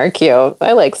 Snowmen are cute.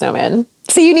 I like snowmen.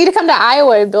 So you need to come to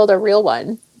Iowa and build a real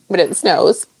one when it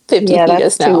snows. 50 feet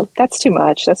of snow. That's too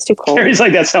much. That's too cold. He's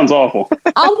like, that sounds awful.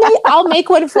 I'll make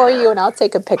one for you and I'll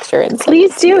take a picture. And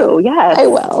please do. Yes. I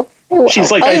will.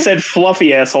 She's like, I said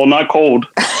fluffy, asshole, not cold.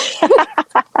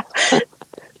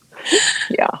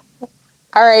 Yeah.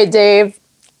 All right, Dave.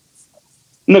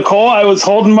 Nicole, I was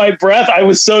holding my breath. I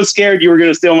was so scared you were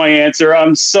going to steal my answer.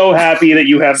 I'm so happy that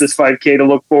you have this 5K to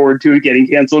look forward to getting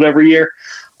canceled every year.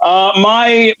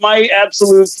 My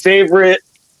absolute favorite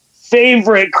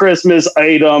Christmas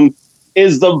item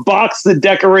is the box the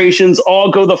decorations all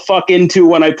go the fuck into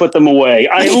when I put them away.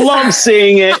 I love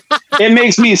seeing it. It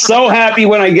makes me so happy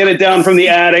when I get it down from the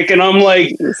attic and I'm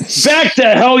like, back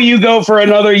to hell you go for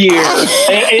another year.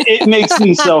 It makes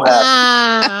me so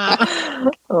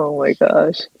happy. Oh my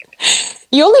goch.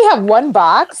 You only have one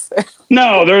box?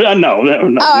 No, no.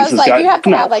 Oh, I was like, you have to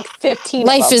have like 15.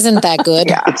 Life isn't that good.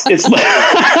 Yeah. It's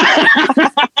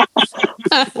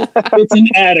it's an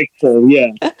attic thing,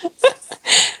 yeah.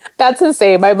 That's the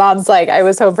same. My mom's like, I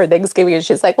was home for Thanksgiving and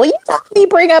she's like, well, you let me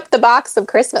bring up the box of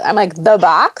Christmas. I'm like, the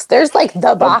box? There's like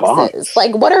the boxes. Box.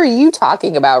 Like, what are you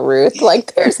talking about, Ruth?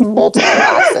 Like, there's multiple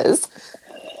boxes.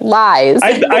 Lies.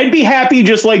 I'd be happy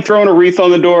just like throwing a wreath on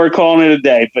the door, calling it a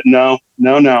day, but no.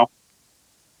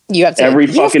 You have to every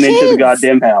fucking inch of the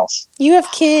goddamn house. You have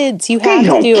kids. You have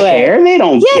to do it. They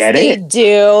don't get it. Yes, they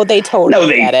do. They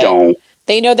totally get it. No, they don't.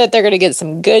 They know that they're going to get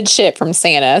some good shit from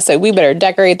Santa, so we better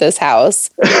decorate this house.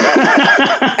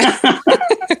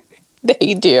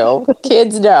 They do.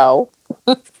 Kids know.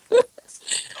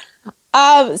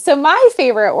 So my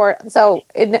favorite,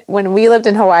 when we lived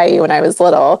in Hawaii when I was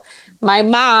little, my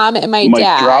mom and my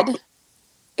dad.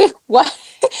 What?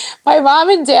 My mom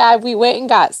and dad, we went and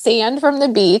got sand from the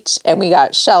beach and we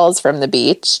got shells from the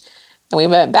beach. And we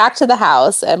went back to the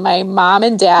house and my mom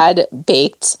and dad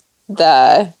baked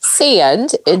the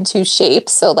sand into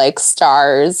shapes. So like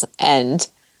stars and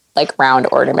like round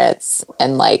ornaments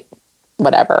and like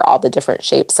whatever, all the different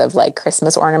shapes of like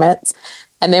Christmas ornaments.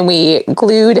 And then we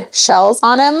glued shells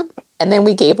on them and then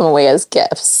we gave them away as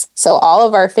gifts. So all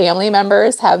of our family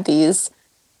members have these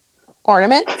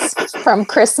ornaments from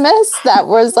Christmas that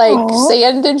was like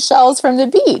sand and shells from the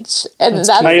beach. And that's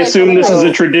I assume this is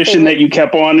a tradition that you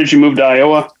kept on as you moved to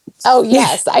Iowa. Oh,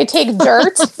 yes. I take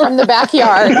dirt from the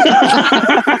backyard and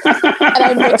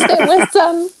I mix it with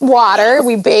some water.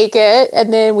 We bake it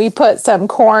and then we put some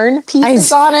corn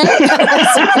pieces on it.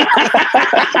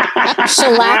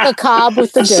 Shellac a cob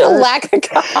with the dirt. Shellac a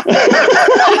cob.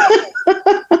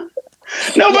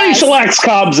 Nobody shellacks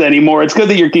cobs anymore. It's good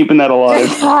that you're keeping that alive.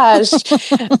 Gosh,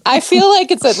 I feel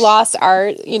like it's a lost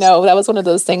art. You know, that was one of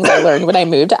those things I learned when I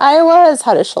moved to Iowa is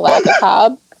how to shellac a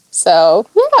cob. So,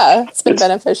 yeah, it's been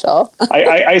beneficial.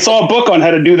 I saw a book on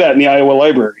how to do that in the Iowa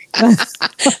library.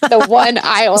 The one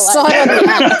Iowa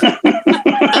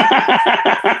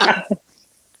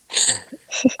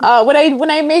library.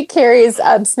 When I make Carrie's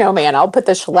snowman, I'll put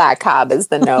the shellac cob as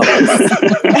the nose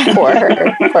for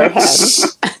him.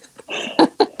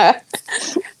 But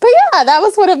yeah, that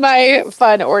was one of my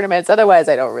fun ornaments. Otherwise,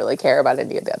 I don't really care about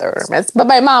any of the other ornaments. But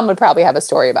my mom would probably have a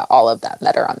story about all of them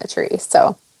that are on the tree.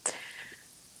 So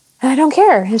I don't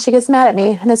care. And she gets mad at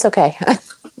me, and it's okay.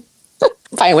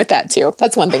 Fine with that, too.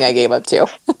 That's one thing I gave up to.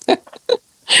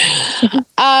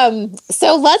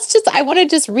 So I want to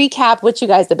just recap what you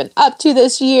guys have been up to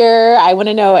this year. I want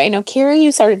to know, I know, Carrie,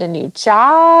 you started a new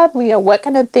job. You know, what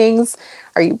kind of things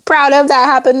are you proud of that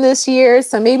happened this year?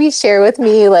 So maybe share with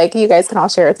me, like you guys can all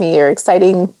share with me your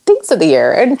exciting things of the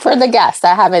year. And for the guests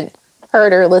that haven't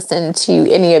heard or listened to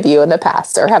any of you in the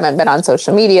past or haven't been on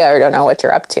social media or don't know what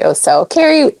you're up to. So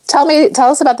Carrie, tell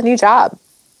us about the new job.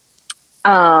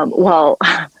 Well,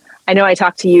 I know I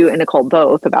talked to you and Nicole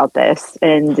both about this,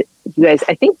 and you guys,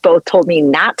 I think, both told me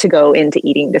not to go into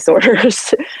eating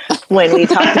disorders when we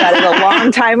talked about it a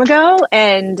long time ago.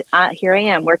 And here I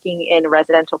am working in a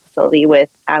residential facility with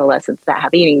adolescents that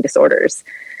have eating disorders.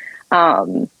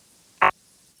 I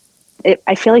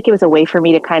feel like it was a way for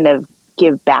me to kind of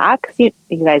give back. You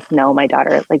guys know my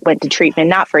daughter like went to treatment,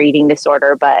 not for eating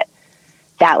disorder, but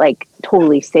that like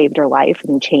totally saved her life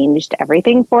and changed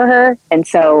everything for her. And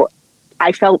so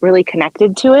I felt really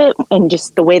connected to it, and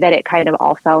just the way that it kind of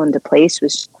all fell into place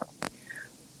was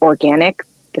organic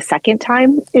the second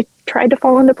time it tried to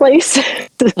fall into place.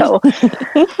 So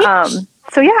I'm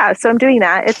doing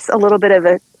that. It's a little bit of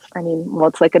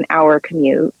it's like an hour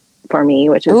commute for me,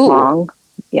 which is long.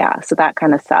 Yeah. So that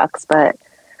kind of sucks, but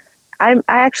I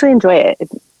actually enjoy it.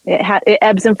 It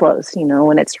ebbs and flows,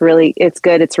 when it's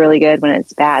good, it's really good. When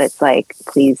it's bad, it's like,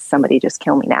 please, somebody just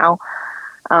kill me now.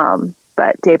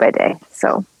 But day by day.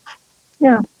 So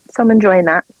yeah, so I'm enjoying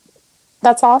that.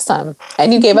 That's awesome.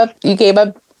 And you gave up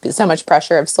so much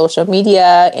pressure of social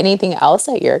media. Anything else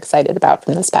that you're excited about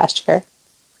from this past year?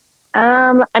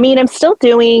 I'm still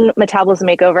doing Metabolism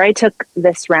Makeover. I took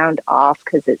this round off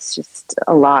because it's just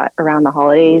a lot around the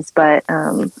holidays, but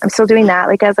I'm still doing that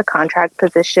like as a contract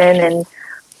position. And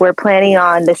we're planning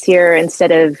on this year,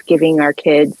 instead of giving our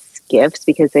kids gifts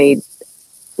because they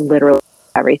literally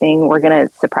everything, we're going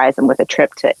to surprise them with a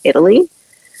trip to Italy.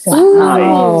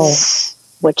 Wow. So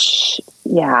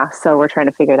we're trying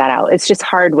to figure that out. It's just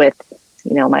hard with,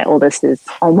 my oldest is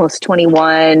almost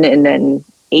 21 and then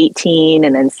 18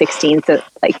 and then 16. So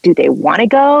like, do they want to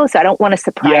go? So I don't want to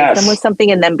surprise them with something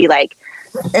and then be like,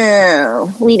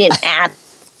 oh, we didn't add.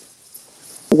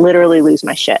 Literally lose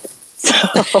my shit. So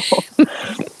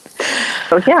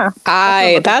yeah.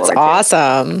 That's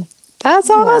awesome. That's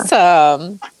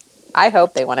awesome. I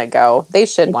hope they want to go. They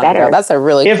should want to go. That's a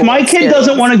really If cool my kid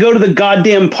doesn't want to go to the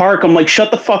goddamn park, I'm like,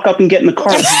 shut the fuck up and get in the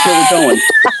car. This is where we're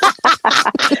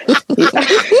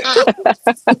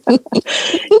going.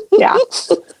 Yeah.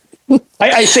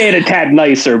 I say it a tad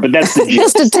nicer, but that's the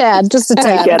Just a tad.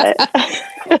 I get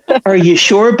it. Are you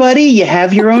sure, buddy? You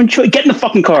have your own choice. Get in the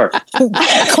fucking car. Come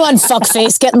on,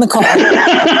 fuckface, get in the car.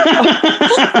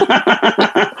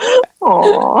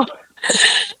 Aww.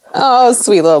 Oh,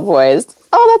 sweet little boys.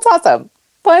 Oh, that's awesome.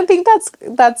 Well, I think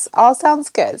that's all sounds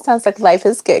good. Sounds like life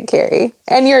is good, Carrie.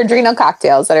 And your adrenal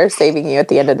cocktails that are saving you at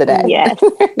the end of the day. Yes.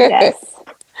 Yes.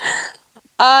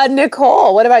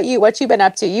 Nicole, what about you? What you been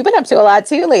up to? You've been up to a lot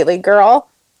too lately, girl.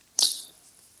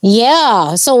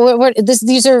 Yeah. So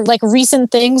these are like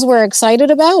recent things we're excited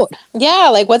about. Yeah.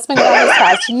 Like what's been going on this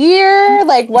past year?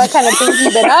 Like what kind of things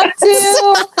you've been up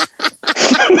to?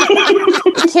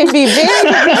 Can be big,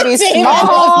 can be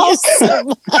small.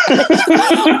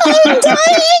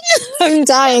 I'm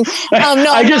dying.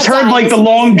 No, I just heard like the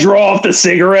long draw off the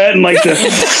cigarette and like the.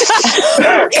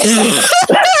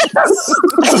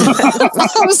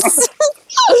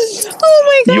 Oh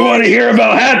my god! You want to hear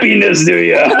about happiness, do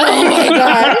you?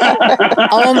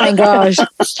 Oh my gosh!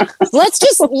 Let's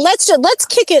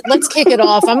kick it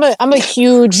off. I'm a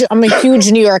huge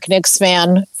New York Knicks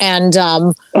fan, and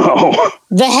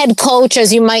the head coach,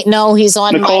 as you might know, he's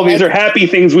on Nicole. These are happy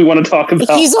things we want to talk about.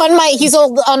 He's on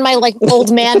my like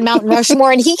old man Mount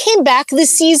Rushmore, and he came back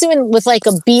this season with like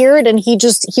a beard, and he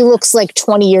looks like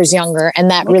 20 years younger,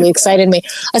 and that really excited me.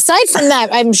 Aside from that,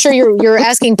 I'm sure you're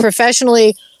asking professionally.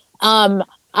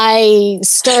 I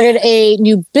started a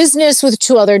new business with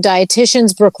two other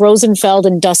dietitians, Brooke Rosenfeld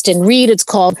and Dustin Reed. It's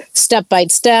called Step by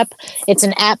Step. It's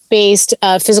an app-based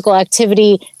physical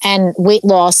activity and weight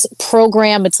loss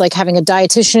program. It's like having a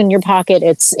dietitian in your pocket.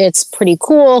 It's pretty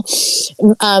cool.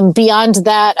 Beyond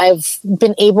that, I've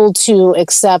been able to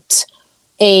accept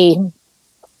a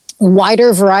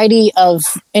wider variety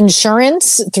of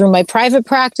insurance through my private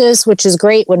practice, which is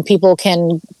great when people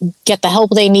can get the help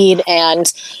they need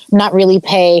and not really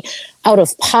pay out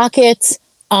of pocket.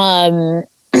 And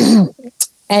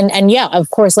yeah,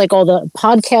 of course, like all the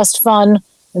podcast fun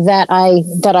that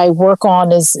I work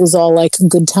on is all like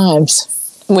good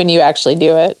times when you actually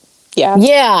do it. Yeah.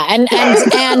 Yeah.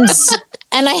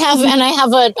 And I have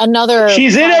another.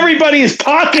 She's in everybody's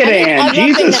pocket, Ann.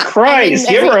 Jesus Christ,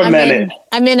 give her a minute.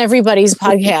 I'm in everybody's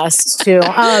podcast too.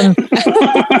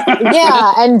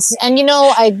 Yeah, and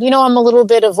I'm a little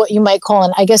bit of what you might call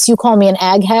I guess you call me an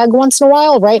ag hag once in a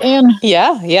while, right, Ann?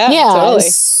 Yeah, totally.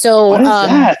 So what is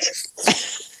that?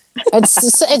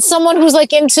 It's someone who's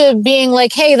like into being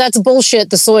like, hey, that's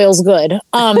bullshit. The soil's good.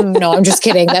 No, I'm just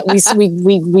kidding. That we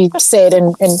say it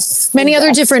in many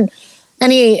other different.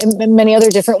 Many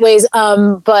other different ways.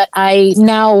 But I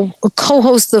now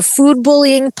co-host the Food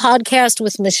Bullying podcast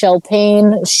with Michelle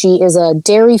Payne. She is a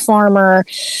dairy farmer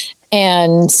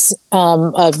and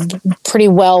a pretty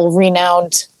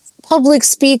well-renowned public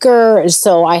speaker.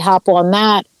 So I hop on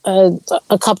that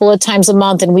a couple of times a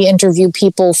month, and we interview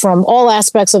people from all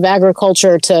aspects of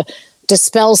agriculture to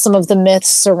dispel some of the myths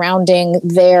surrounding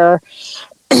their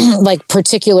like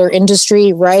particular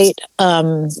industry, right?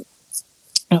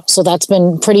 So that's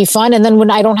been pretty fun. And then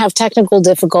when I don't have technical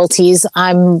difficulties,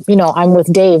 I'm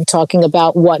with Dave talking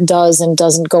about what does and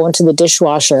doesn't go into the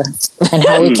dishwasher and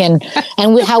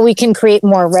how we can create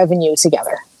more revenue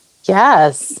together.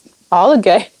 Yes. All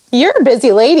good. You're a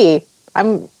busy lady.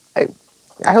 I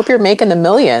hope you're making the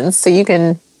millions so you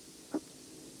can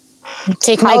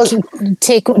take my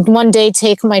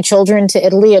children to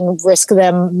Italy and risk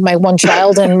them, my one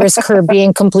child, and risk her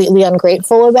being completely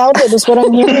ungrateful about it is what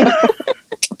I'm hearing.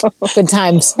 Good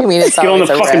times. I mean, it's get on the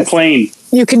fucking risk. Plane.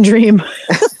 You can dream.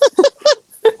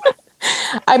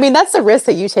 I mean, that's the risk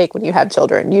that you take when you have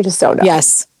children. You just don't know.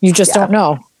 Yes. You just don't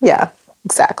know. Yeah,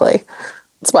 exactly.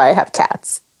 That's why I have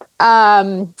cats.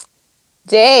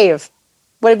 Dave,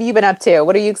 what have you been up to?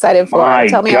 What are you excited for?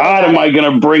 Tell me. God, am I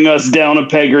going to bring us down a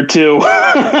peg or two?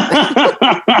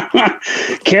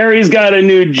 Carrie's got a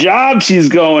new job. She's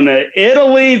going to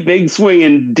Italy. Big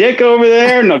swinging dick over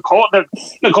there.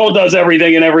 Nicole does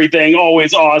everything and everything.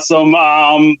 Always awesome.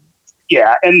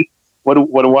 Yeah. And what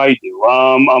do I do?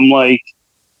 I'm like,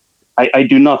 I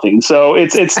do nothing. So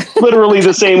it's literally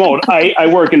the same old. I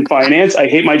work in finance. I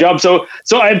hate my job. So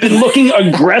I've been looking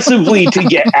aggressively to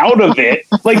get out of it.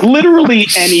 Like literally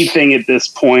anything at this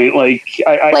point. Like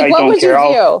I don't care.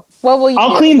 I'll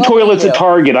clean toilets at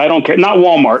Target. I don't care. Not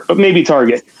Walmart, but maybe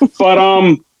Target. But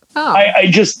I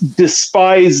just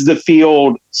despise the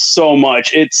field so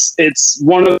much. It's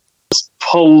one of those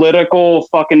political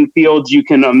fucking fields you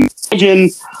can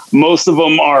imagine. Most of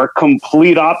them are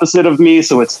complete opposite of me.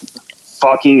 So it's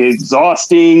fucking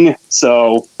exhausting.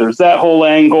 So there's that whole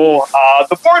angle.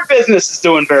 The board business is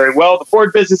doing very well. The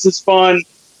board business is fun.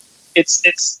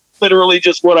 It's literally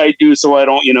just what I do, so I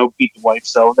don't, beat the wife.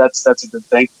 So that's a good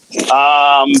thing.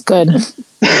 Good.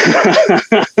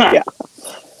 Yeah.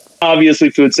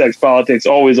 Obviously, food, sex, politics,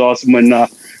 always awesome when our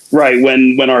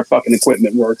fucking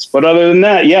equipment works. But other than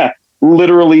that, yeah,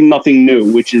 literally nothing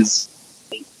new, which is.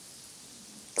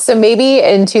 So maybe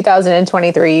in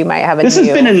 2023 you might have a. This has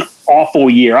been an awful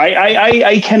year.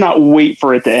 I cannot wait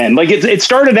for it to end. Like it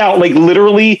started out like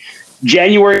literally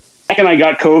January 2nd I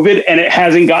got COVID, and it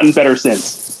hasn't gotten better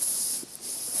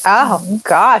since. Oh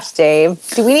gosh, Dave,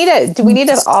 do we need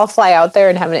to all fly out there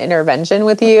and have an intervention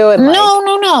with you? And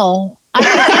No. I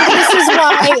think this is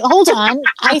why. Hold on.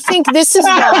 I think this is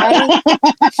why.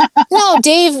 No,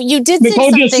 Dave, you did.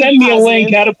 Nicole, just send me a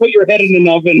link how to put your head in an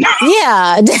oven.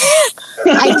 Yeah,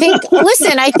 I think.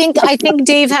 Listen, I think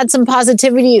Dave had some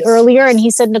positivity earlier, and he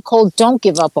said, "Nicole, don't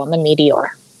give up on the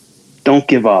meteor. Don't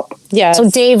give up." Yeah. So,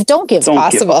 Dave, don't give up.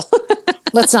 Possible.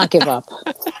 Let's not give up.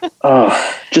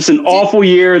 Just an awful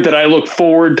year that I look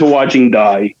forward to watching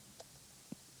die.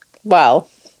 Well.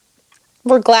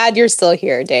 We're glad you're still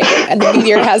here, Dave, and the new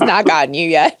year has not gotten you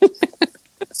yet.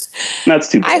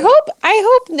 That's too bad. I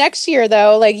hope next year,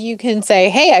 though, like you can say,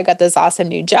 hey, I got this awesome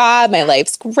new job. My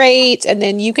life's great. And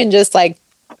then you can just like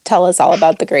tell us all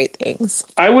about the great things.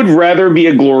 I would rather be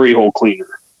a glory hole cleaner.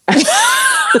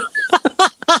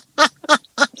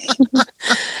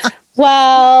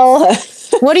 Well,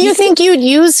 what do you think you'd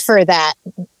use for that?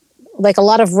 Like a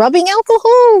lot of rubbing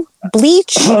alcohol,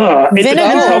 bleach, vinegar. It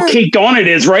depends how caked on it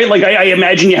is, right? Like I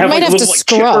imagine you have like a little like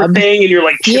chipper thing, and you're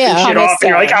like chipping shit off, and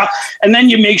you're like, and then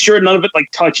you make sure none of it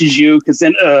like touches you, because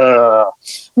then.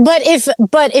 But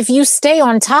if you stay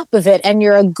on top of it and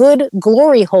you're a good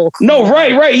glory hole cleaner, no,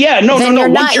 right, yeah, no.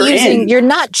 You're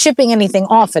not chipping anything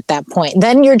off at that point.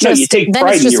 Then you're just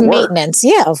it's just maintenance.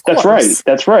 Work. Yeah, of course.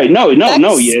 That's right. No.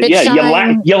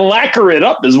 You lacquer it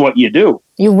up is what you do.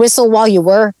 You whistle while you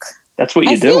work. That's what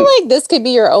you do. I feel like this could be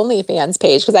your OnlyFans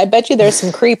page, because I bet you there's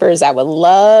some creepers that would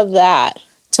love that.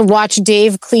 To watch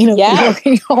Dave clean a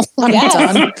glory hole.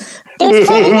 Done.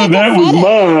 That was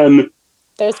mine.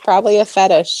 There's probably a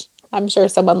fetish. I'm sure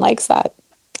someone likes that.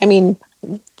 I mean,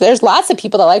 there's lots of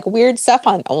people that like weird stuff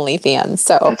on OnlyFans.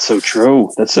 So that's so true.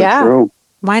 That's so true.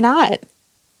 Why not?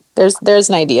 There's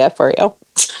an idea for you.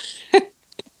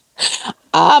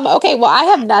 Okay, well, I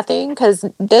have nothing because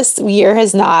this year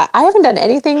I haven't done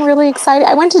anything really exciting.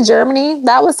 I went to Germany.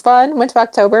 That was fun. Went to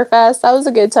Oktoberfest. That was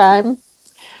a good time.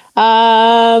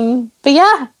 But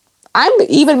yeah, I'm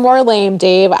even more lame,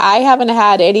 Dave. I haven't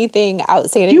had anything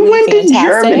outstanding. You went to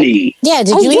Germany. Yeah,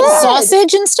 did you eat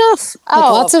sausage and stuff?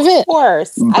 Lots of it. Of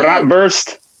course.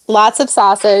 Bratwurst. Lots of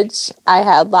sausage. I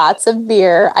had lots of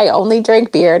beer. I only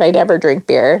drank beer, and I never drink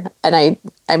beer. And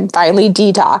I'm finally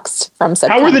detoxed from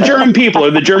September. How were the German people?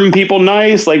 Are the German people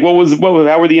nice? Like, how were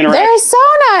the interactions? They're so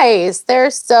nice.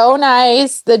 They're so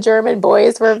nice. The German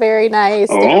boys were very nice.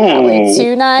 They were probably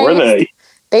too nice. Were they?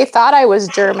 They thought I was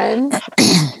German.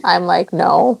 I'm like,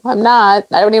 no, I'm not.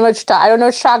 I don't even know what I don't know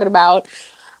what you're talking about.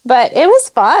 But it was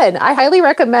fun. I highly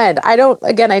recommend. I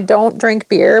don't drink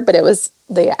beer, but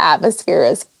the atmosphere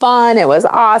is fun. It was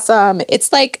awesome.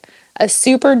 It's like a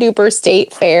super duper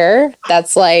state fair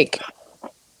that's like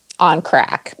on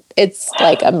crack. It's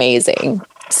like amazing.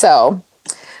 So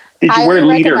did you wear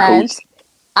lederhosen?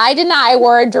 I did not. I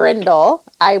wore a dirndl.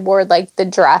 I wore like the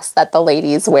dress that the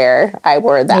ladies wear. I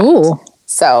wore that. Ooh.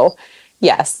 So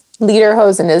yes,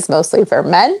 lederhosen is mostly for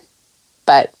men,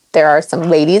 but there are some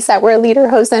ladies that wear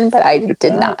lederhosen, but I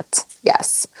did not.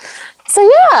 Yes. So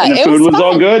yeah, and the food was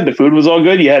all good. The food was all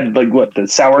good. You had like the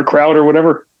sauerkraut or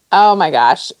whatever. Oh my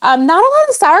gosh. Not a lot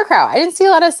of sauerkraut. I didn't see a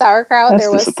lot of sauerkraut. That's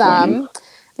there was some.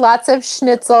 Lots of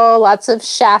schnitzel, lots of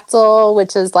schnitzel,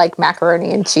 which is like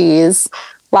macaroni and cheese.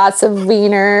 Lots of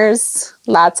wieners,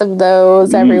 lots of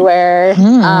those everywhere.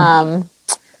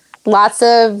 Lots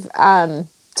of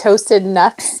toasted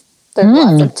nuts. There's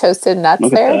lots of toasted nuts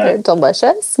there. They're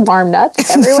delicious. Warm nuts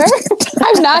everywhere.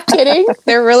 I'm not kidding.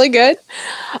 They're really good.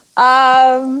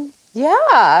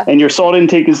 Yeah. And your salt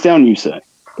intake is down, you say?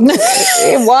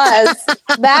 It was.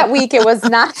 That week it was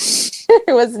not.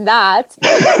 It was not.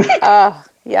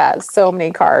 Yeah, so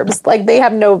many carbs. Like they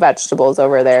have no vegetables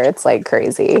over there. It's like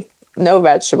crazy. No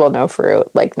vegetable, no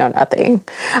fruit, like no nothing.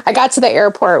 I got to the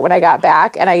airport when I got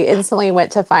back and I instantly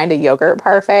went to find a yogurt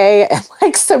parfait and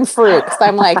like some fruit. So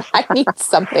I'm like, I need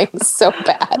something so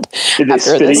bad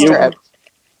after this trip.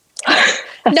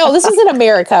 No, this was in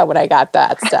America when I got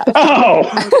that stuff. Oh,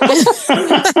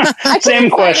 same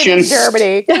question. In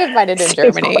Germany, couldn't find it in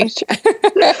Germany.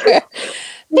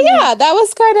 Yeah,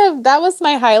 that was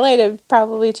my highlight of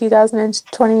probably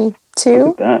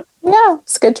 2022. Yeah,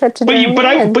 it's a good trip to do.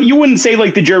 But you wouldn't say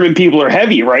like the German people are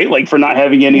heavy, right? Like for not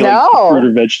having any like fruit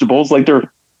or vegetables, like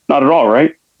they're not at all,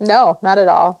 right? No, not at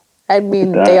all. I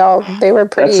mean, they were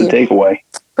pretty. That's the takeaway.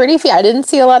 Pretty few. I didn't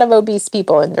see a lot of obese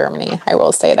people in Germany. I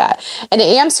will say that. And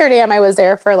in Amsterdam, I was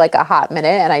there for like a hot minute,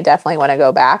 and I definitely want to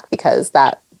go back because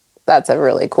that's a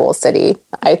really cool city.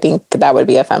 I think that would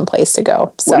be a fun place to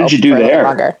go. So, what did you do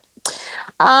there?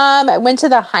 I went to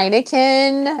the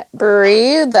Heineken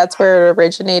brewery. That's where it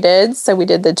originated. So we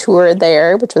did the tour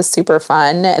there, which was super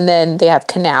fun. And then they have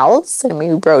canals, and we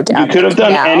rode down. You could have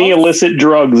done any illicit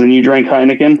drugs, and you drank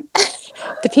Heineken.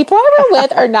 The people I were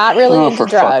with are not really into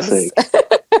drugs. I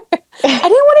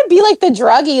didn't want to be like the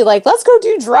druggie, like, let's go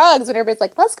do drugs. When everybody's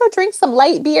like, let's go drink some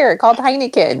light beer called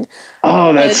Heineken.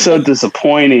 Oh, that's so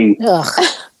disappointing. Ugh.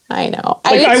 I know.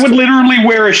 Like, I would literally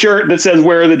wear a shirt that says,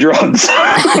 where are the drugs?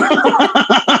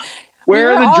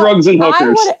 Where are the drugs and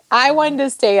hookers? I wanted to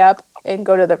stay up and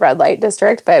go to the red light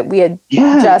district, but we had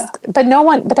but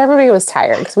everybody was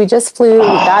tired because we just flew, we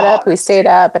got up, we stayed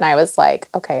up, and I was like,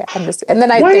 okay, and then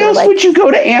why else would you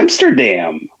go to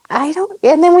Amsterdam? I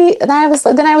was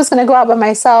going to go out by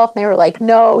myself, and they were like,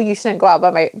 no, you shouldn't go out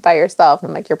by yourself. And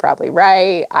I'm like, you're probably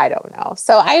right. I don't know.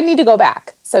 So I need to go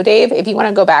back. So Dave, if you want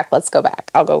to go back, let's go back.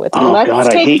 I'll go with you. Oh, let's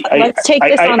take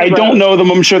this on the road. I don't know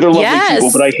them. I'm sure they're lovely people,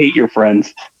 but I hate your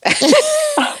friends. They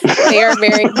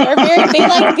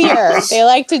like beer. They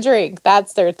like to drink.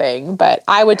 That's their thing. But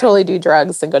I would totally do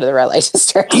drugs and go to the red light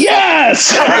district.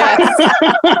 Yes!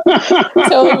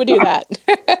 Totally would do that.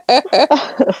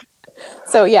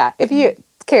 So yeah, if you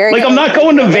care, like I'm not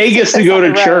going to Vegas to go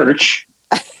to church.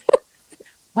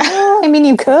 Well, I mean,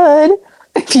 you could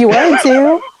if you wanted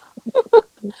to.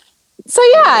 So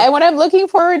yeah, and what I'm looking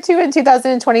forward to in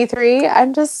 2023,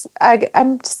 I'm just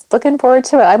looking forward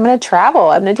to it. I'm going to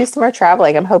travel. I'm going to do some more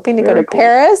traveling. I'm hoping to go to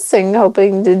Paris and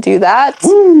hoping to do that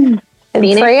in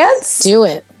France. Do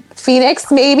it. Phoenix,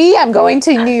 maybe. I'm going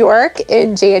to New York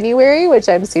in January, which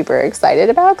I'm super excited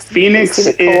about. Phoenix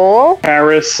is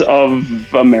Paris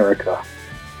of America.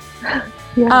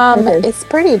 It's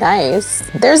pretty nice.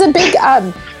 There's a big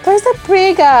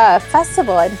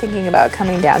festival I'm thinking about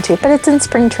coming down to, but it's in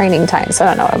spring training time, so I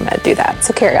don't know if I'm going to do that.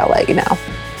 So Carrie, I'll let you know.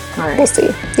 All right. We'll see.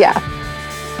 Yeah.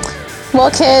 Well,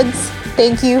 kids,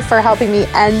 thank you for helping me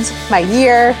end my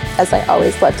year, as I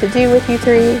always love to do with you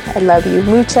three. I love you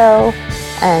mucho.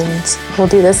 And we'll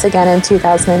do this again in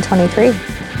 2023.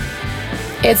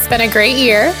 It's been a great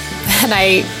year, and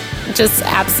I just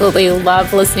absolutely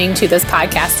love listening to this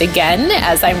podcast again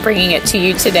as I'm bringing it to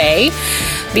you today.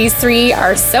 These three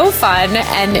are so fun,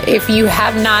 and if you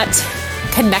have not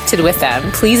connected with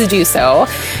them, please do so.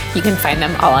 You can find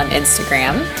them all on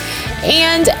Instagram.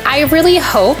 And I really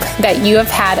hope that you have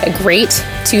had a great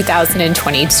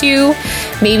 2022.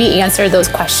 Maybe answer those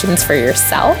questions for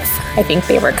yourself. I think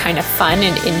they were kind of fun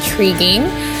and intriguing.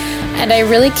 And I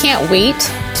really can't wait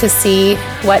to see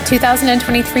what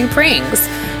 2023 brings.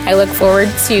 I look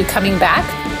forward to coming back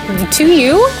to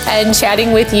you and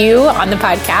chatting with you on the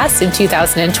podcast in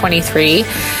 2023.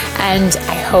 And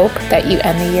I hope that you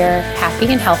end the year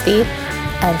happy and healthy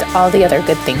and all the other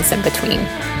good things in between.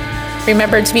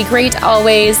 Remember to be great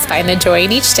always, find the joy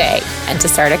in each day, and to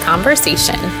start a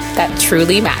conversation that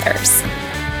truly matters.